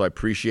MLS, so I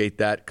appreciate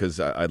that because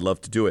I'd love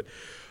to do it.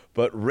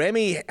 But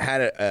Remy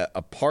had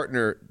a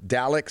partner,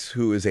 Daleks,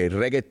 who is a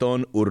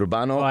reggaeton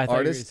urbano I thought artist. You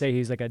were going to say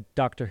he's like a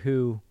Doctor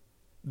Who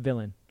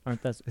villain.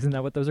 Isn't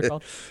that what those are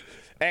called?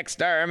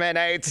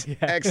 Exterminate.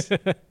 Yeah.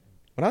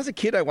 When I was a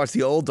kid, I watched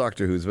the old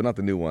Doctor Who's, but not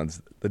the new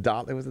ones.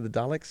 Was it the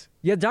Daleks?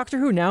 Yeah, Doctor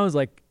Who now is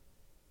like,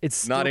 it's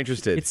still, not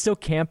interested. It's still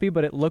campy,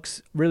 but it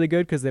looks really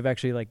good because they've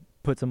actually like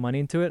put some money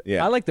into it.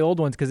 Yeah. I like the old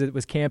ones because it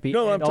was campy.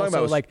 No, and I'm talking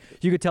about like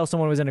you could tell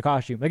someone was in a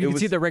costume. Like you could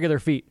see their regular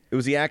feet. It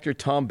was the actor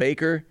Tom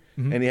Baker,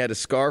 and he had a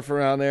scarf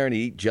around there, and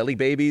he ate jelly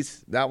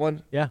babies. That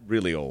one, Yeah,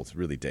 really old,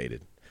 really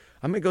dated.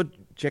 I'm gonna go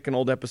check an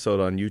old episode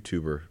on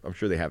YouTube, or I'm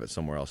sure they have it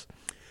somewhere else.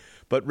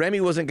 But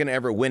Remy wasn't going to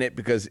ever win it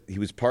because he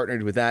was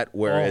partnered with that.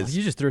 Whereas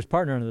you just threw his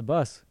partner under the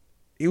bus.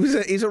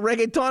 he's a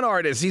reggaeton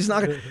artist. He's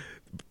not.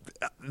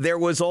 There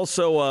was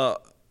also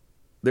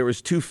there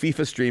was 2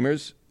 FIFA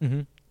streamers.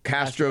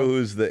 Castro,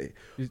 who's the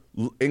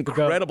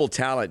incredible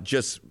talent.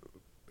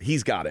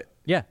 He's got it.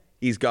 Yeah,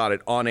 he's got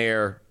it on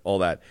air, all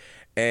that.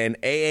 And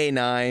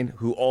AA9,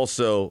 who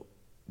also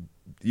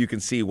you can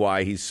see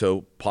why he's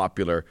so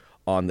popular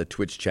on the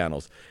Twitch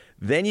channels.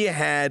 Then you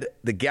had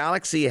the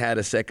Galaxy had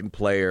a second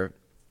player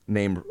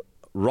named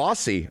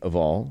Rossi, of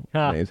all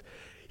names.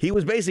 He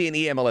was basically an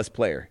EMLS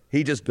player.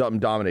 He just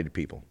dominated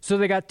people. So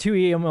they got 2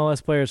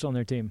 EMLS players on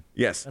their team.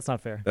 Yes. That's not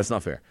fair. That's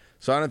not fair.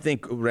 So I don't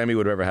think Remy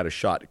would have ever had a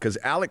shot because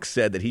Alex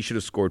said that he should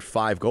have scored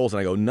 5 goals.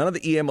 And I go, none of the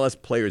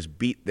EMLS players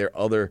beat their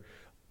other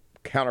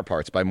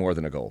counterparts by more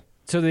than a goal.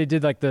 So they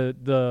did like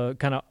the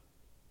kind of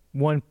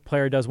one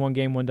player does one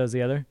game, one does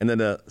the other. And then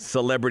the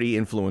celebrity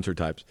influencer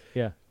types.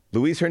 Yeah.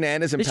 Luis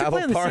Hernandez and They should Pavel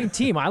play on the same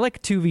team. I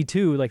like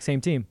 2v2, like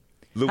same team.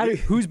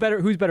 Who's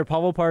better,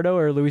 Pavel Pardo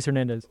or Luis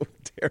Hernandez?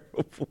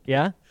 Terrible.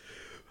 Yeah?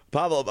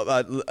 Pavel,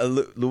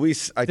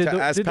 Luis, I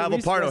asked Pavel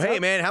Pardo, hey,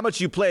 man, how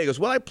much you play? He goes,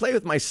 well, I play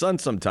with my son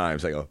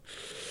sometimes. I go,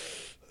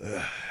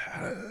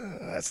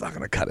 that's not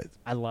going to cut it.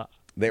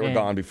 They were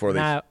gone before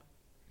they...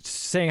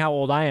 Saying how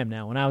old I am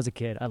now. When I was a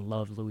kid, I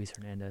loved Luis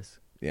Hernandez.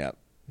 Yeah.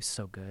 He was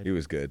so good. He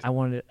was good. I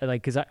wanted to,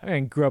 because I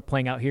grew up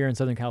playing out here in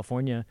Southern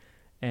California,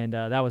 and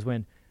that was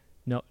when,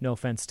 no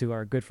offense to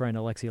our good friend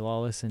Alexi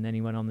Lawless and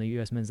anyone on the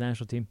U.S. men's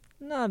national team,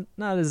 not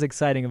as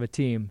exciting of a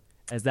team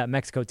as that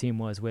Mexico team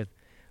was with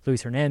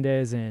Luis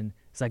Hernandez and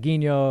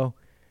Zaguinho.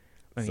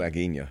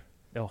 Zaguinho.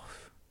 Oh,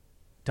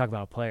 talk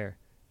about a player.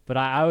 But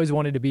I always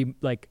wanted to be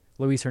like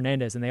Luis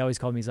Hernandez, and they always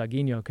called me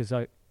Zaguinho because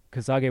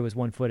Zage was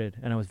one-footed,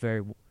 and I was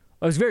very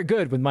I was very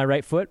good with my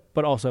right foot,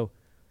 but also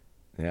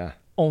Yeah.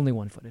 only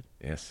one-footed.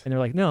 Yes. And they're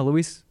like, no,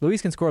 Luis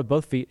can score with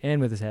both feet and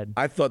with his head.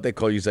 I thought they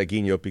call you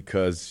Zaguinho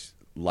because,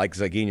 like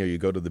Zaguinho, you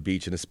go to the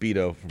beach in a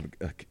Speedo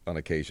on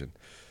occasion.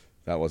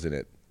 That wasn't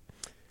it.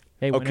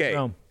 Hey, when in Okay.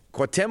 Rome.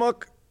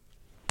 Cuauhtemoc.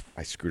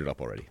 I screwed it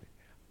up already.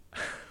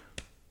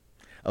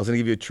 I was going to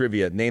give you a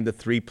trivia. Name the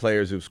 3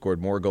 players who've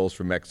scored more goals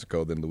for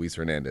Mexico than Luis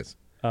Hernandez.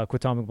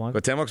 Cuauhtemoc Blanco,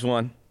 Cuauhtemoc's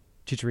one.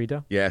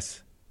 Chicharito,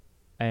 Yes.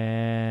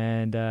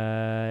 and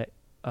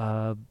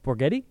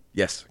Borghetti.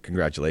 Yes.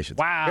 Congratulations.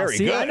 Wow. Very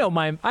See, good. I know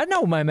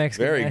my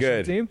Mexican Very national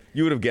good. team.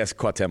 You would have guessed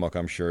Cuauhtemoc,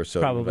 I'm sure, so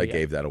Probably, I yeah.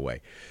 gave that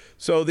away.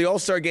 So the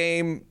All-Star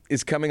Game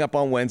is coming up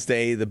on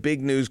Wednesday. The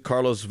big news,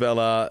 Carlos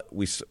Vela,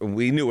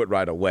 we knew it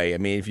right away. I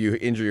mean, if you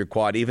injure your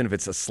quad, even if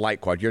it's a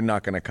slight quad, you're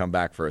not going to come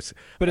back for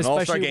But an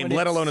All-Star especially game, when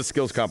let it's- alone a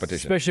skills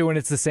competition. Especially when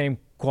it's the same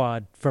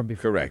quad from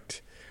before.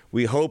 Correct.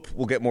 We hope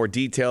we'll get more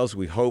details.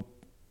 We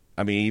hope,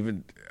 I mean,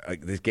 even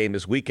this game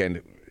this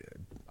weekend,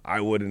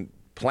 I wouldn't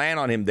plan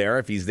on him there.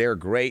 If he's there,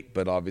 great.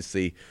 But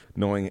obviously,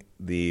 knowing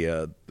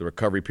the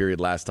recovery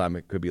period last time,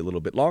 it could be a little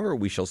bit longer.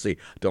 We shall see.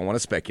 Don't want to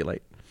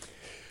speculate.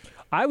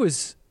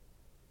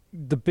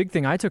 The big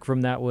thing I took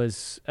from that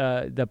was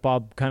that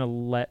Bob kind of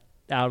let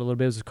out a little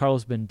bit. Was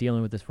Carlos has been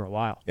dealing with this for a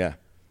while. Yeah.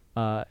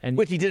 And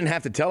Which he didn't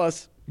have to tell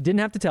us. didn't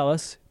have to tell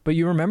us, but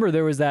you remember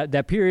there was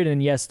that period,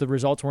 and yes, the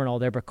results weren't all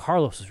there, but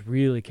Carlos was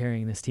really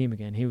carrying this team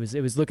again. It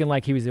was looking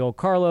like he was the old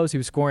Carlos. He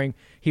was scoring.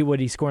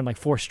 He scoring like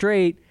 4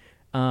 straight,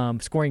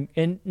 scoring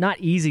and not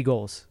easy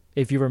goals.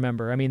 If you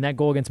remember, I mean that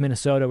goal against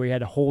Minnesota where he had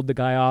to hold the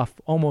guy off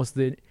almost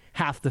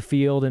half the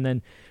field and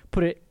then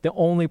put it the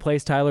only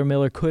place Tyler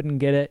Miller couldn't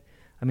get it.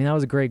 I mean that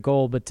was a great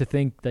goal, but to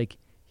think like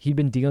he'd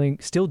been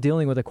still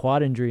dealing with a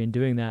quad injury and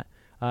doing that,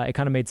 it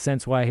kind of made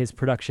sense why his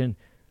production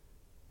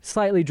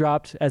slightly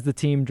dropped as the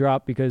team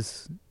dropped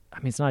because, I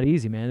mean, it's not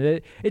easy,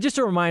 man. It's just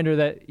a reminder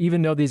that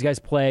even though these guys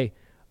play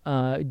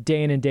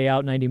day in and day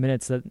out 90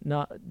 minutes, that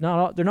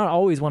they're not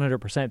always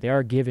 100%. They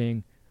are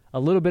giving a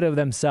little bit of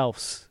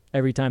themselves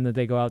every time that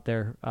they go out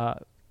there,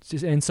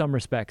 just in some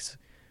respects.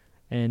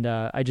 And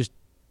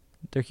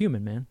they're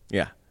human, man.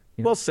 Yeah.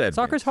 You know, Well said.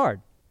 Soccer's Vince.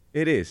 hard.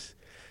 It is.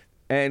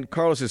 And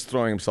Carlos is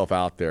throwing himself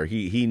out there.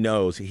 He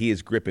knows he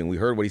is gripping. We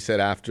heard what he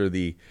said after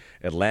the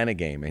Atlanta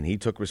game, and he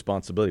took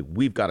responsibility.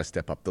 We've got to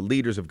step up. The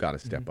leaders have got to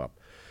step up.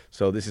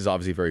 So this is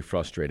obviously very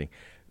frustrating.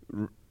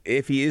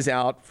 If he is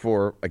out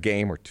for a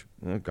game or two,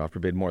 God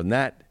forbid more than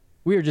that,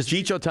 We are just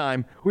Chicho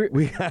time.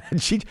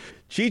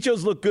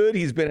 Chicho's look good.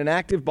 He's been an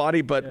active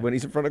body, but when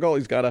he's in front of goal,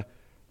 he's got to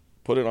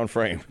put it on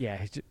frame.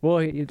 Yeah,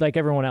 like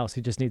everyone else,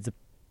 he just needs to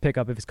pick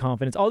up his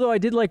confidence. Although he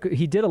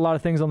did a lot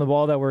of things on the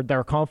ball that were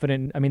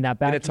confident. I mean, that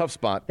back In a tough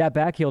spot. that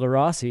back heel to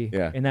Rossi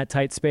Yeah. in that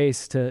tight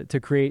space to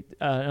create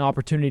an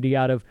opportunity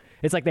out of.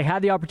 It's like they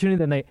had the opportunity,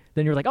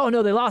 then you're like, oh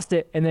no, they lost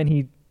it, and then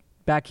he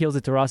back heels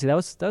it to Rossi. That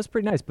was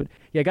pretty nice. But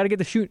yeah, got to get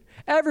the shoot.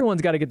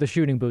 Everyone's got to get the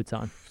shooting boots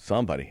on.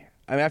 Somebody.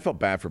 I mean, I felt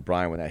bad for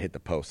Brian when that hit the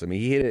post. I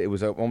mean, he hit it. It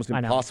was almost I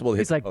know. impossible to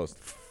hit He's the like post.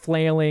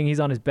 flailing. He's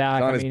on his back.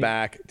 He's on I his mean,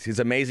 back. He's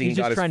amazing. He He's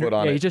got just his trying foot to.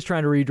 on Yeah, it. he's just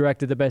trying to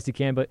redirect it the best he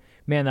can. But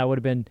man, that would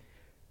have been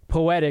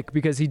poetic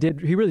because he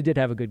really did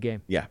have a good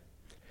game. Yeah.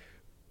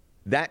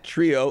 That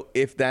trio,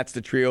 if that's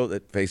the trio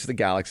that faces the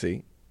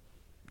Galaxy,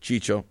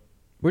 Chicho,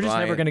 We're just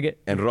Brian, never going to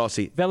get and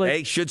Rossi, Vela-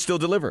 they should still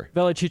deliver.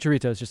 Vela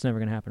Chicharito is just never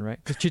going to happen, right?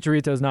 Because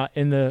Chicharito's not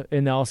in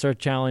the All-Star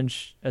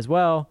challenge as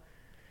well.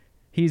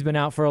 He's been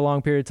out for a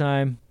long period of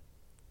time.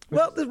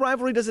 Well, the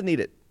rivalry doesn't need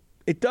it.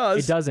 It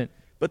does. It doesn't.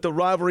 But the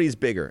rivalry is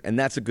bigger, and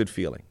that's a good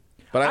feeling.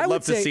 But I I'd would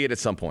love to say- see it at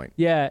some point.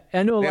 Yeah,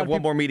 I know a They lot have of one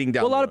people, more meeting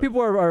down well, a the lot of road.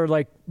 people are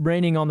like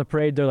raining on the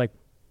parade. They're like,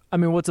 I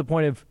mean, what's the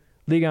point of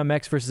Liga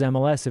MX versus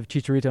MLS if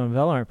Chicharito and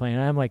Vela aren't playing?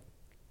 And I'm like,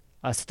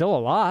 still a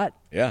lot.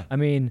 Yeah. I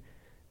mean,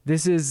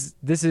 this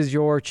is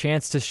your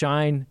chance to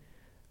shine,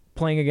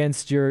 playing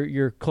against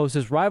your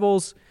closest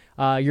rivals,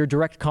 your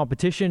direct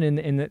competition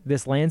in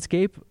this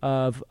landscape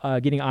of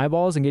getting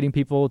eyeballs and getting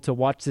people to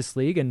watch this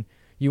league. And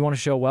you want to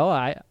show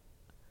well.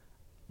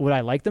 Would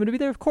I like them to be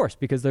there? Of course,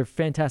 because they're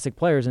fantastic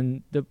players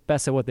and the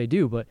best at what they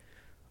do. But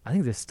I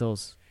think this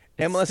still's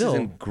MLS still, is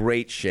in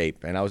great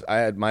shape, and I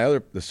had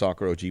the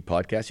Soccer OG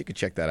podcast. You could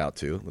check that out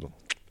too.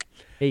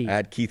 Hey, I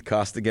had Keith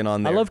Costigan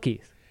on there. I love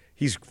Keith.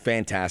 He's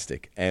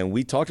fantastic, and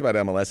we talked about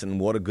MLS and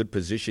what a good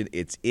position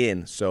it's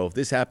in. So if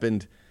this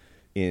happened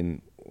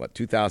in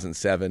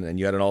 2007, and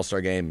you had an All-Star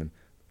game, and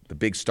the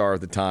big star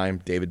at the time,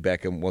 David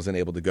Beckham, wasn't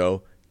able to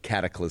go,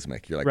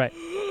 cataclysmic. You're like, Right.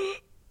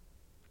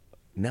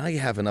 now you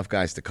have enough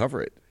guys to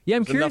cover it. Yeah,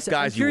 I'm There's curious. enough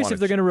I'm guys you curious wanna if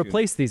they're going to tune-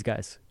 replace these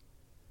guys,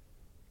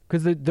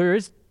 because there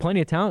is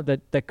plenty of talent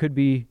that could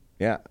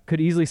Yeah,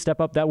 easily step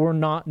up that were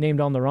not named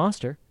on the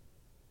roster,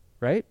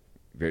 right?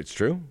 it's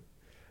true.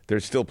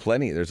 There's still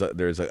plenty. There's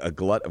a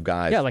glut of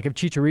guys. Yeah, like if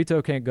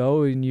Chicharito can't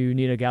go and you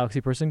need a Galaxy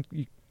person,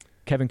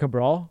 Kevin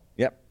Cabral,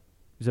 Yep.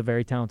 who's a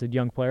very talented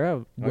young player. I I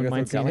wouldn't got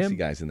mind throw seeing Galaxy him.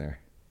 guys in there.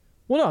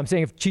 Well, no, I'm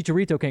saying if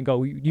Chicharito can't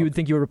go, you would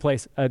think you would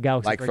replace a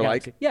Galaxy Like for a for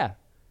like? Galaxy. Yeah.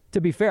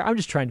 To be fair, I'm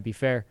just trying to be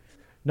fair.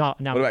 Now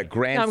What about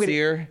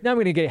Grandsir? Now I'm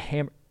going to get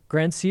hammered.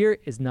 Grandsir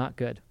is not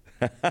good.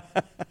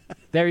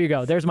 There you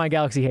go. There's my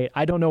Galaxy hate.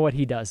 I don't know what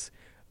he does.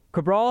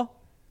 Cabral,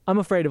 I'm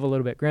afraid of a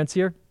little bit.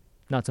 Grandsir,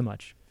 not so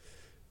much.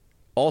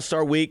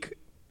 All-Star Week.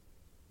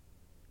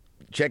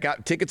 Check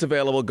out tickets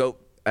available. Go.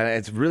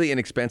 It's really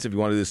inexpensive if you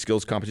want to do the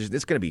skills competition.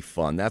 It's going to be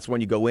fun. That's when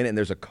you go in and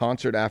there's a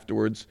concert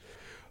afterwards.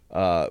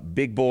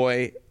 Big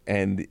Boy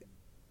and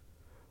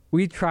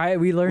We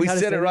learned how to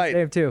say said it right. his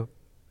name too.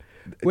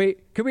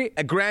 Wait, could we?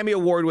 a Grammy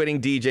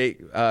award-winning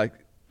DJ. I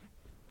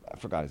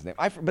forgot his name.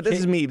 But this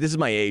is me. This is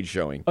my age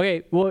showing.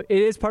 Okay, well, it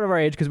is part of our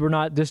age because we're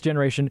not this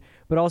generation,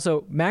 but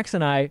also Max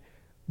and I,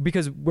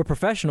 because we're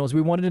professionals, we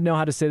wanted to know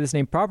how to say this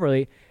name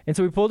properly, and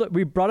so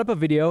we brought up a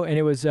video, and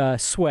it was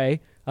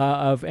Sway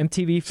of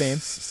MTV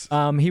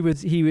fame. He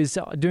was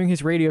doing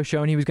his radio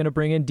show, and he was going to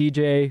bring in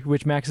DJ,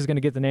 which Max is going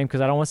to get the name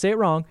because I don't want to say it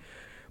wrong.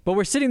 But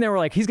we're sitting there, we're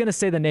like, he's going to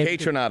say the name.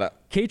 Kaytranada.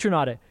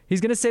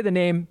 He's going to say the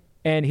name,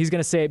 and he's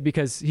going to say it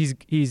because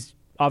he's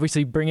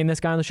obviously bringing this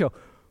guy on the show.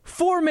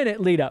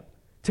 4-minute lead up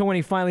to when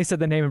he finally said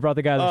the name and brought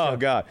the guy on the show. Oh,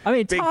 God. I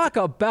mean, talk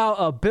about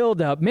a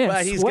build-up. Man,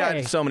 But he's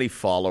Sway. got so many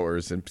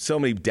followers and so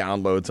many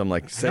downloads. I'm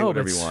like, say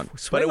whatever you want.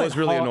 Sway But it went was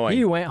really hard. annoying.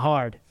 He went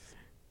hard.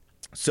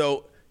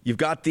 So you've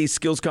got the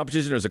skills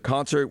competition. There's a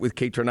concert with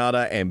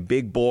Kaytranada and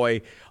Big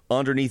Boy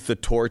underneath the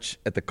torch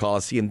at the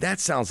Coliseum. That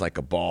sounds like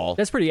a ball.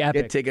 That's pretty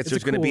epic. Get tickets. It's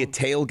There's going to be a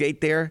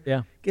tailgate there.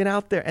 Yeah. Get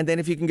out there. And then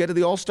if you can get to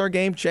the All-Star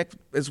game, check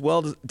as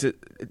well to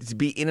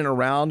be in and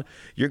around.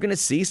 You're going to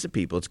see some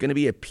people. It's going to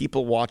be a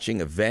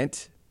people-watching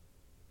event.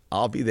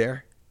 I'll be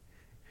there.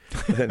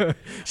 Shameless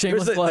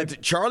There's plug. the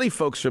Charlie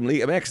folks from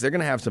League MX, they're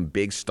going to have some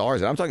big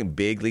stars. And I'm talking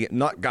big league,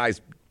 not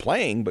guys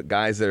playing, but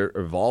guys that are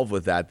involved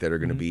with that are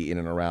going to be in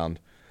and around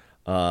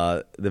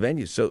the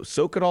venue. So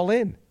soak it all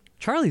in.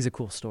 Charlie's a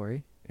cool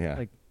story. Yeah.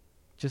 Like,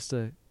 just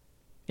a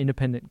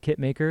independent kit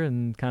maker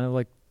and kind of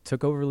like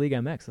took over League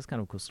MX. That's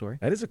kind of a cool story.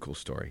 That is a cool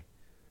story.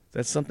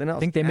 That's something else. I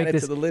think they Add make it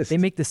this. to the list. They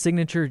make the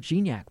signature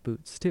Gignac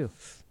boots too.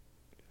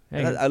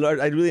 Hey, I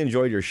really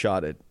enjoyed your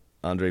shot at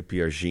Andre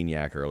Pierre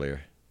Gignac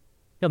earlier.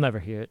 he'll never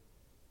hear it.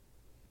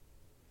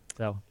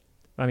 So,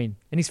 I mean,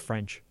 and he's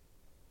French.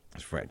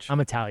 It's French.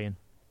 I'm Italian.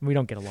 We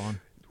don't get along.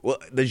 Well,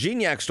 the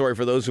Gignac story,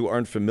 for those who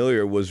aren't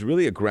familiar, was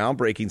really a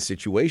groundbreaking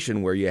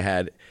situation where you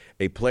had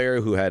a player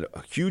who had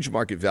a huge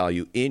market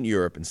value in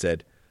Europe and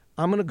said,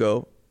 I'm going to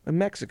go in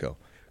Mexico.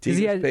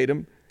 Tigres paid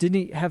him.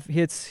 Didn't he have?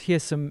 He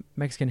has some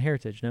Mexican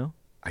heritage. No,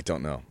 I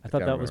don't know. I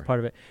thought that was part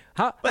of it.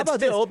 How But about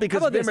still, this?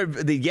 because How about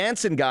remember, the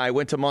Janssen guy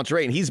went to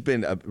Monterrey, and he's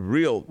been a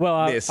real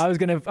miss. I was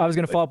gonna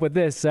follow up with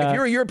this. If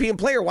you're a European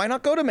player, why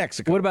not go to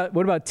Mexico?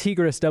 What about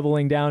Tigres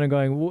doubling down and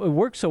going? It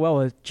works so well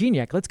with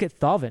Gignac. Let's get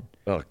Thauvin.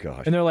 Oh,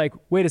 gosh. And they're like,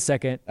 wait a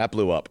second. That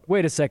blew up.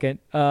 Wait a second.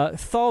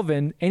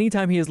 Thauvin,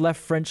 anytime he has left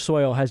French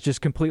soil, has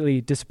just completely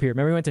disappeared.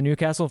 Remember he went to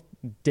Newcastle,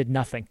 did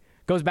nothing.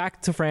 Goes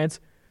back to France,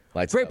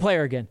 Lights great up.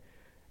 player again.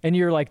 And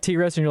you're like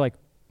Tigres, and you're like,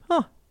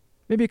 huh,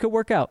 maybe it could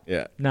work out.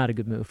 Yeah. Not a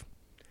good move.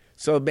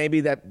 So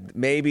maybe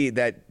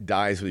that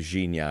dies with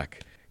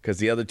Gignac, because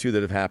the other two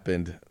that have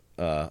happened,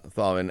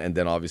 Thauvin and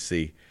then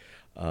obviously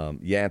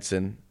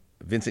Janssen,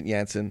 Vincent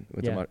Janssen,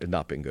 had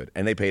not been good.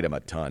 And they paid him a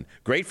ton.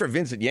 Great for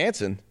Vincent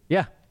Janssen.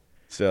 Yeah.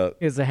 So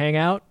Is to hang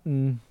out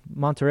in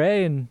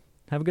Monterey and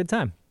have a good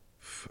time.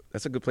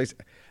 that's a good place.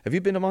 Have you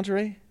been to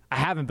Monterey? I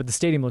haven't, but the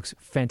stadium looks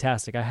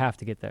fantastic. I have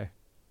to get there.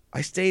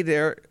 I stayed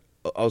there.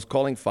 I was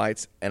calling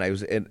fights, and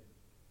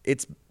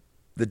it's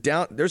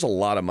there's a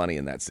lot of money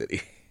in that city.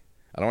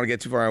 I don't want to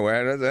get too far away.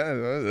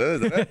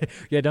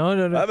 Yeah, no.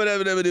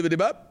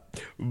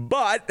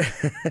 But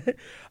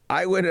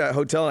I went to a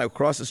hotel, and I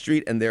crossed the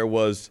street, and there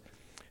was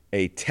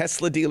a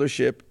Tesla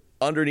dealership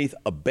underneath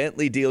a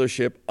Bentley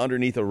dealership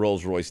underneath a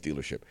Rolls-Royce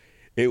dealership.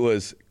 It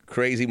was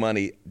crazy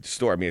money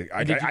store. I mean,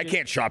 I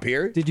can't shop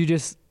here. Did you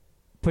just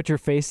put your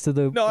face to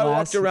the No, I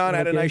glass walked around, and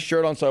had a look in? nice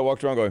shirt on, so I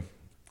walked around going,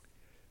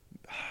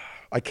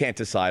 I can't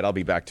decide. I'll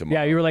be back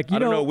tomorrow. Yeah, you were like, I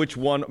don't know which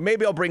one.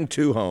 Maybe I'll bring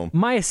two home.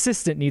 My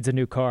assistant needs a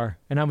new car,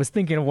 and I was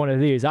thinking of one of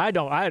these.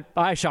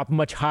 I shop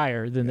much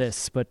higher than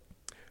this, but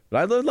But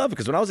I love it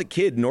because when I was a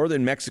kid,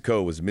 northern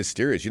Mexico was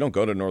mysterious. You don't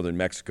go to northern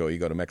Mexico. You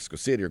go to Mexico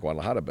City or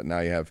Guadalajara. But now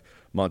you have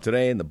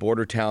Monterrey, and the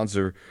border towns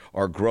are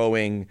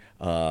growing.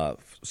 So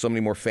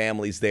many more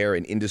families there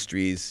and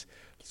industries.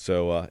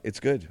 So it's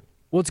good.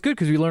 well, it's good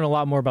because we learn a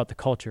lot more about the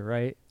culture,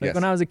 right? Like Yes.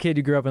 when I was a kid,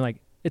 you grew up in like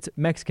it's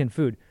Mexican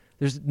food.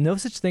 There's no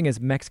such thing as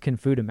Mexican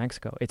food in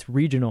Mexico. It's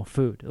regional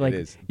food. Like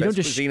is. you don't Best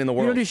just cuisine in the You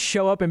world. don't just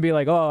show up and be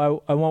like,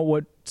 oh, I want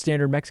what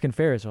standard Mexican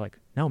fare is. They're like,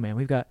 no, man,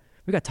 we got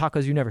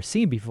tacos you've never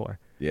seen before.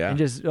 Yeah. and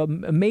just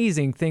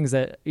amazing things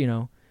that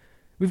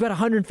we've got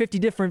 150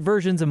 different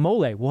versions of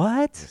mole.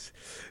 What?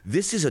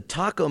 This is a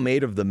taco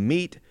made of the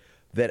meat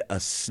that a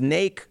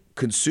snake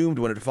consumed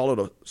when it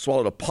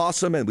swallowed a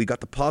possum, and we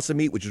got the possum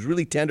meat, which was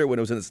really tender when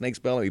it was in the snake's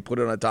belly. And we put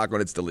it on a taco,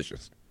 and it's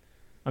delicious.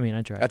 I mean,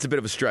 I tried. That's a bit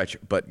of a stretch,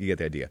 but you get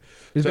the idea.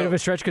 It was a bit of a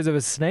stretch because of a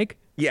snake.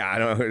 Yeah, I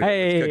don't know.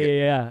 Hey,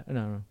 yeah,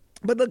 no.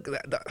 But look,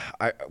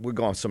 we're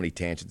going on so many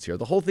tangents here.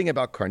 The whole thing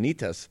about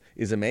carnitas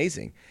is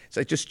amazing. It's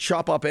like just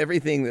chop up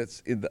everything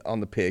that's on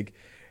the pig,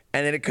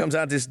 and then it comes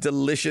out this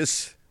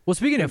delicious. Well,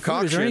 speaking of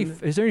food, concoction.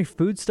 is there any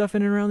food stuff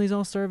in and around these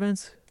All-Star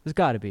events? There's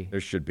got to be.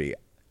 There should be.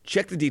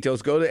 check the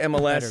details. Go to Better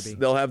MLS. be.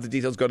 They'll have the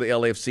details. Go to the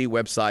LAFC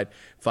website.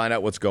 Find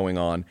out what's going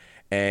on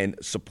and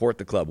support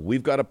the club.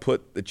 We've got to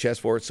put the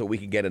chest forward so we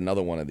can get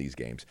another one of these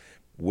games.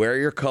 Wear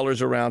your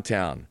colors around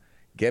town.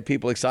 Get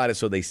people excited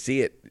so they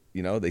see it.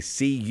 They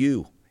see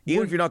you,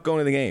 even if you're not going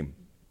to the game.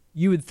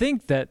 You would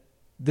think that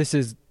this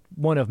is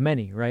one of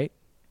many, right?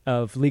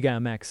 Of Liga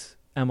MX,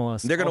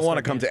 MLS. They're going to want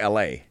to come to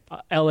LA.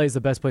 LA is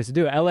the best place to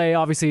do it. LA,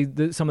 obviously,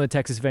 some of the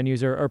Texas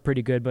venues are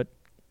pretty good, but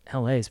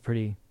LA is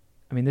pretty.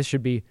 I mean, this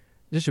should be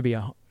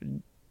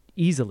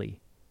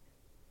easily.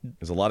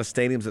 There's a lot of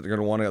stadiums that they're going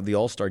to want to have the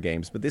All-Star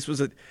games, but this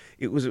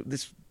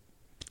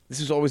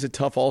is always a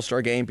tough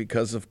All-Star game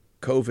because of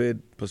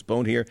COVID,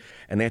 postponed here,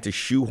 and they have to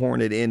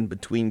shoehorn it in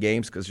between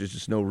games because there's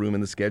just no room in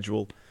the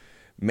schedule.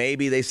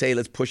 Maybe they say,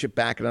 let's push it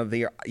back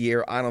another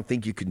year. I don't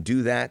think you can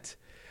do that.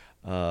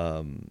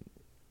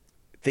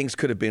 Things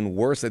could have been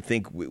worse. I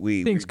think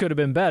Things could have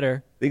been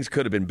better. Things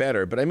could have been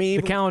better, but I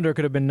mean, The calendar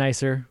could have been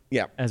nicer.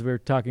 Yeah. As we were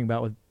talking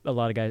about with a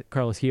lot of guys.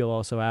 Carlos Heel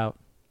also out.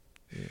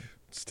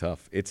 It's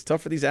tough. It's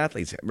tough for these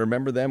athletes.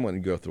 Remember them when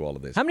you go through all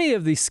of this. How many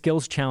of these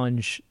skills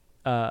challenge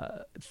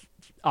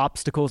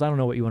obstacles, I don't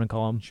know what you want to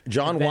call them.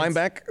 John events,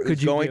 Weinbeck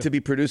is going to be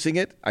producing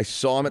it. I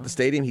saw him at the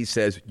stadium. He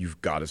says, you've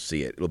got to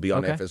see it. It'll be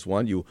on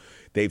FS1.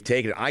 They've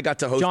taken it. I got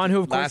to host John, it who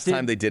of last course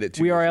time they did it,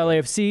 too. We Are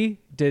LAFC,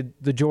 did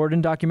the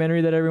Jordan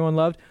documentary that everyone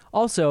loved.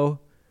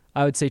 Also,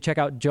 I would say check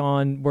out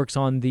John works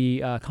on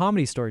the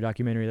Comedy Story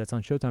documentary that's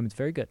on Showtime. It's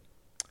very good.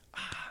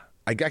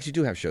 I actually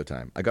do have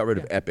Showtime. I got rid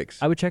of Epix.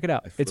 I would check it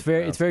out. It's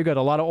very good.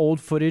 A lot of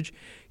old footage.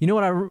 You know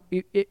what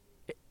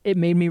it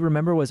made me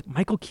remember was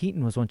Michael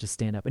Keaton was once a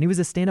stand-up, and he was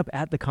a stand-up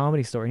at the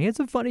Comedy Store, and he had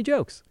some funny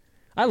jokes.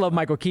 I love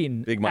Michael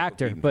Keaton, Big Michael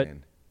actor, Keaton but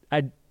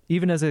fan.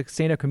 even as a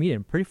stand-up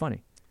comedian, pretty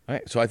funny. All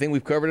right, so I think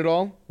we've covered it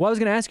all. Well, I was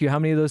going to ask you, how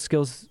many of those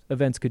skills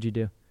events could you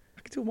do?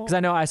 I could do them all. Because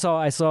I know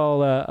I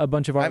saw a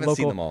bunch of I haven't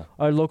seen them all.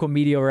 our local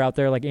media were out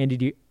there, like Andy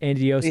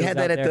Dios. He had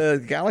that at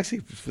the Galaxy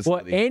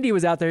facility. Well, Andy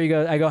was out there.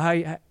 I go,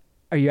 how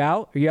are you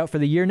out? Are you out for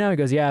the year now? He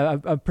goes, yeah,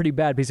 I'm pretty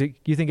bad. Because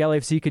you think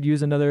LAFC could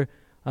use another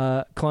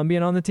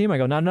Colombian on the team? I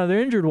go, not another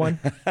injured one.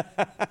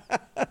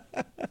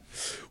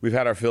 We've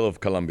had our fill of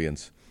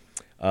Colombians.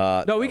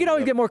 No, we can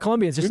always get more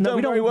Colombians. We've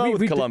done very well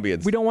with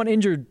Colombians. We don't want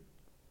injured.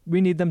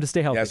 We need them to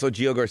stay healthy. Yeah, so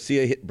Gio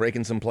Garcia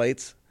breaking some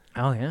plates.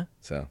 Oh, yeah?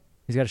 So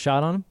He's got a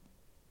shot on him?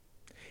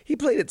 he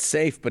played it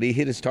safe, but he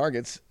hit his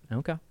targets.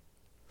 Okay.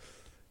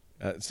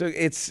 So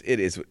it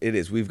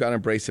is. We've got to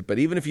embrace it. But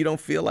even if you don't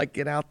feel like,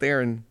 get out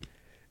there and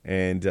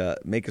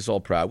make us all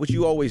proud, which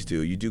you always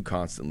do. You do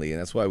constantly,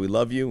 and that's why we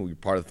love you. You're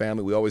part of the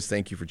family. We always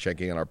thank you for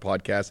checking on our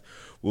podcast.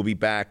 We'll be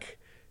back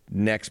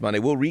next Monday.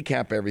 We'll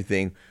recap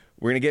everything.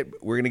 We're gonna get.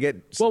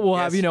 Well, we'll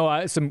have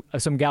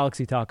some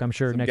Galaxy talk. I'm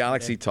sure some next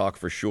Galaxy Monday. talk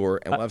for sure,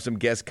 and we'll have some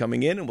guests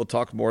coming in, and we'll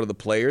talk more to the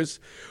players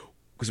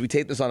because we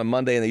tape this on a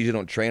Monday, and they usually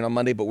don't train on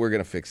Monday. But we're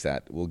gonna fix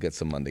that. We'll get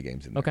some Monday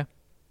games in there. Okay.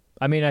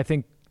 I mean, I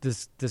think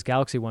this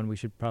Galaxy one, we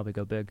should probably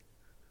go big.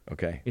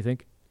 Okay. You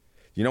think?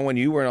 You know, when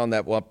you were on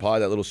that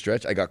pod, that little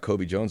stretch, I got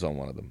Kobe Jones on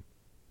one of them.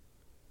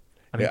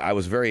 I mean, I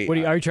was very.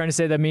 Are you trying to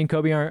say that me and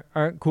Kobe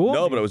aren't cool?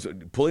 No, but I was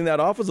pulling that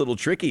off was a little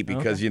tricky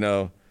because I've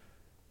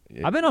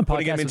been on podcasts.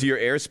 Putting him into your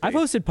airspace. I've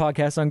hosted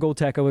podcasts on Gold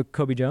Tech with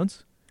Kobe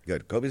Jones.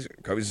 Good. Kobe's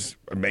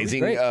amazing,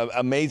 great.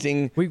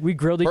 amazing. We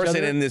grilled each person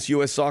other in this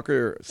U.S.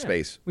 soccer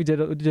space. We did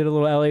a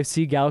little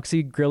LAFC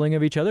Galaxy grilling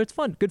of each other. It's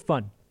fun. Good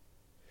fun.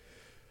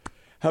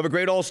 Have a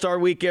great All-Star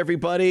week,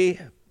 everybody.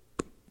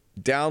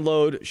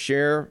 Download,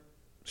 share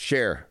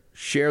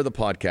the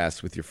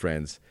podcast with your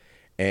friends.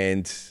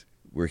 And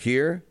we're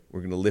here. We're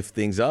going to lift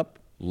things up.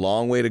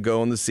 Long way to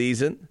go in the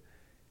season.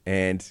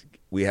 And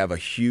we have a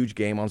huge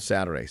game on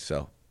Saturday.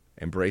 So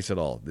embrace it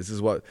all. This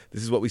is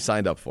what we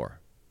signed up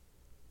for.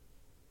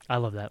 I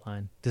love that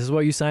line. This is what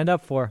you signed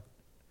up for.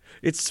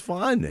 It's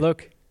fun.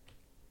 Look,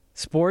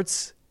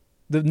 sports,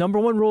 the number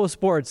one rule of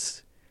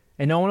sports,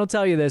 and no one will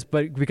tell you this,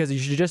 but because you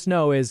should just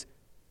know is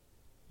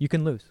you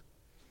can lose.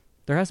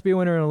 There has to be a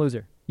winner and a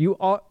loser.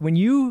 When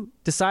you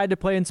decide to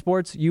play in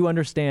sports, you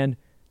understand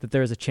that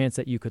there is a chance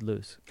that you could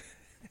lose.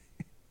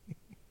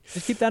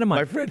 Just keep that in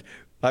mind. My friend,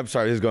 I'm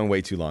sorry, this is going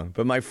way too long,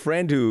 but my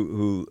friend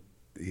who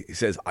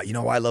says,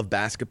 I love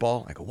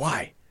basketball. I go,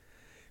 why?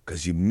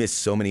 Because you miss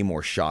so many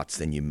more shots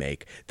than you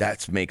make.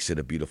 That makes it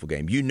a beautiful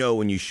game. You know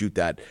when you shoot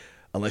that,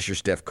 unless you're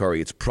Steph Curry,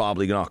 it's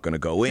probably not going to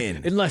go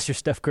in. Unless you're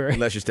Steph Curry.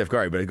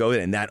 But it goes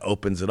in, and that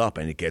opens it up,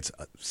 and it gets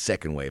a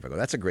second wave. I go,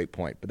 that's a great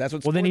point. But that's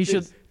what. Well, then he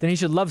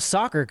should love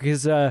soccer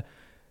because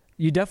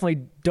you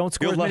definitely don't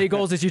score as many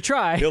goals as you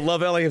try. He'll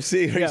love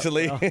LAFC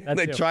recently. Well,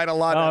 they tried a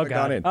lot. Oh, Haven't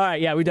gone in. All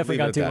right, yeah, we definitely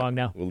gone too long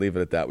now. We'll leave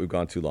it at that. We've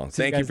gone too long.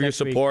 See Thank you for your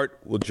support.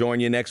 We'll join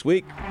you next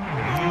week.